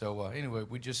 So anyway,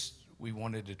 we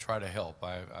wanted to try to help.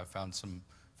 I found some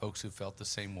folks who felt the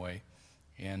same way,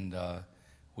 and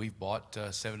we've bought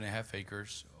 7.5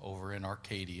 acres over in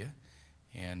Arcadia,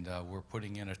 and we're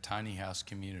putting in a tiny house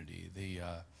community. The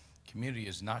community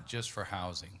is not just for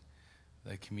housing.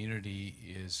 The community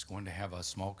is going to have a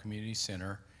small community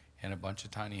center and a bunch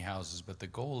of tiny houses, but the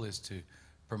goal is to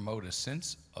promote a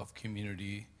sense of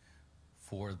community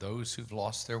for those who've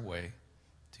lost their way,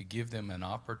 to give them an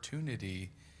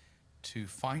opportunity to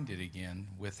find it again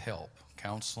with help,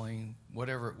 counseling,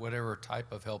 whatever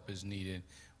type of help is needed,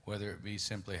 whether it be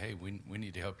simply, hey, we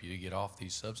need to help you to get off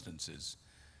these substances,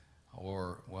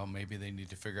 or, well, maybe they need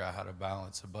to figure out how to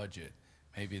balance a budget.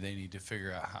 Maybe they need to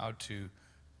figure out how to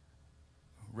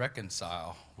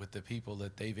reconcile with the people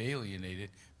that they've alienated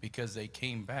because they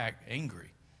came back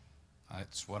angry.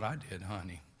 That's what I did,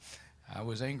 honey. I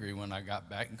was angry when I got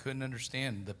back and couldn't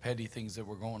understand the petty things that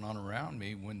were going on around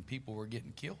me when people were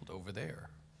getting killed over there.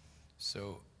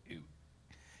 So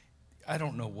I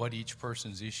don't know what each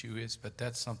person's issue is, but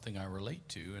that's something I relate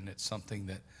to, and it's something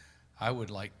that I would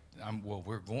like,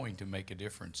 we're going to make a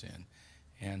difference in.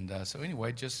 And so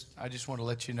anyway, I just want to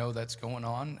let you know that's going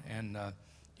on, and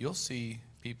you'll see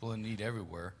people in need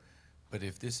everywhere. But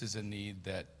if this is a need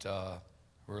that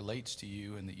relates to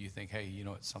you and that you think, hey,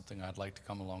 it's something I'd like to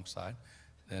come alongside,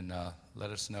 then let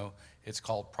us know. It's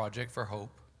called Project for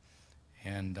Hope,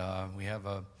 and we have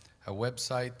a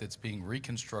website that's being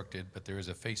reconstructed, but there is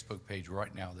a Facebook page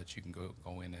right now that you can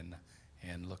go in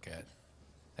and look at.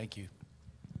 Thank you.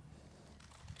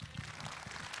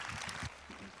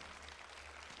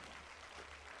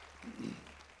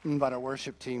 Invite our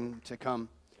worship team to come.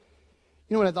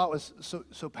 You know what I thought was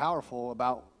so powerful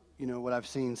about, what I've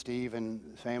seen Steve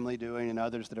and family doing and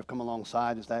others that have come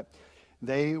alongside is that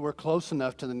they were close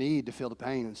enough to the need to feel the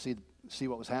pain and see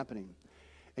what was happening.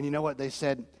 And you know what? They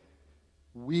said,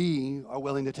 we are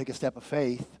willing to take a step of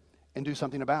faith and do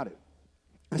something about it.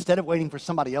 Instead of waiting for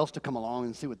somebody else to come along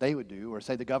and see what they would do, or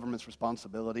say the government's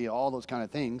responsibility, all those kind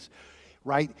of things,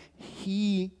 right?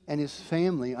 He and his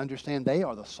family understand they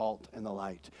are the salt and the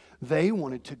light. They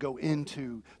wanted to go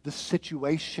into the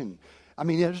situation. I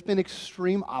mean, there's been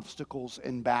extreme obstacles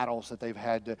and battles that they've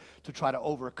had to try to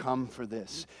overcome for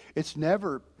this. It's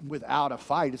never without a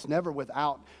fight. It's never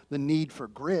without the need for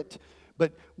grit.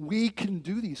 But we can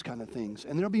do these kind of things,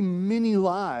 and there'll be many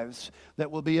lives that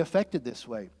will be affected this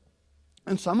way.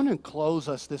 And so I'm going to close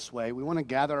us this way. We want to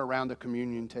gather around the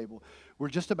communion table. We're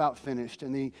just about finished,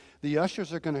 and the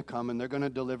ushers are going to come, and they're going to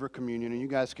deliver communion, and you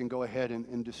guys can go ahead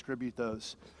and distribute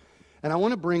those. And I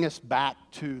want to bring us back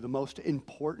to the most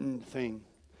important thing,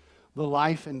 the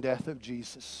life and death of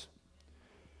Jesus.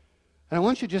 And I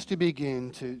want you just to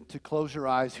begin to close your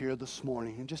eyes here this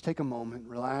morning and just take a moment,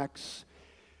 relax.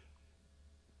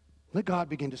 Let God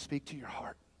begin to speak to your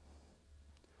heart.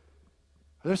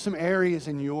 There's some areas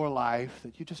in your life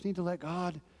that you just need to let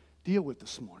God deal with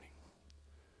this morning.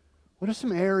 What are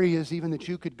some areas even that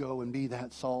you could go and be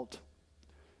that salt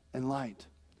and light?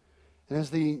 And as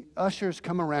the ushers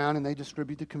come around and they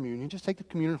distribute the communion, just take the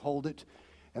communion, hold it,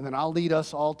 and then I'll lead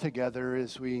us all together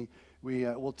as we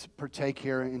will partake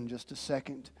here in just a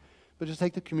second. But just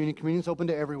take the communion. Communion's open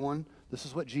to everyone. This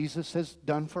is what Jesus has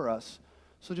done for us.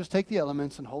 So just take the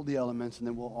elements and hold the elements, and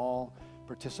then we'll all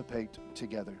participate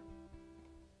together.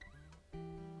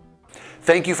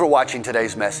 Thank you for watching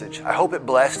today's message. I hope it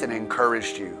blessed and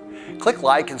encouraged you. Click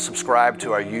like and subscribe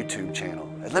to our YouTube channel.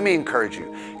 And let me encourage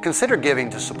you, consider giving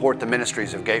to support the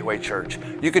ministries of Gateway Church.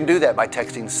 You can do that by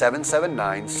texting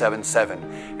 77977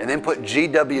 and then put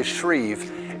GW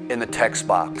Shreve in the text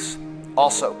box.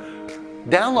 Also,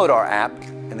 download our app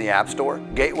in the App Store,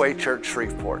 Gateway Church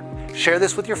Shreveport. Share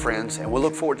this with your friends, and we'll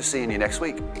look forward to seeing you next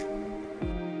week.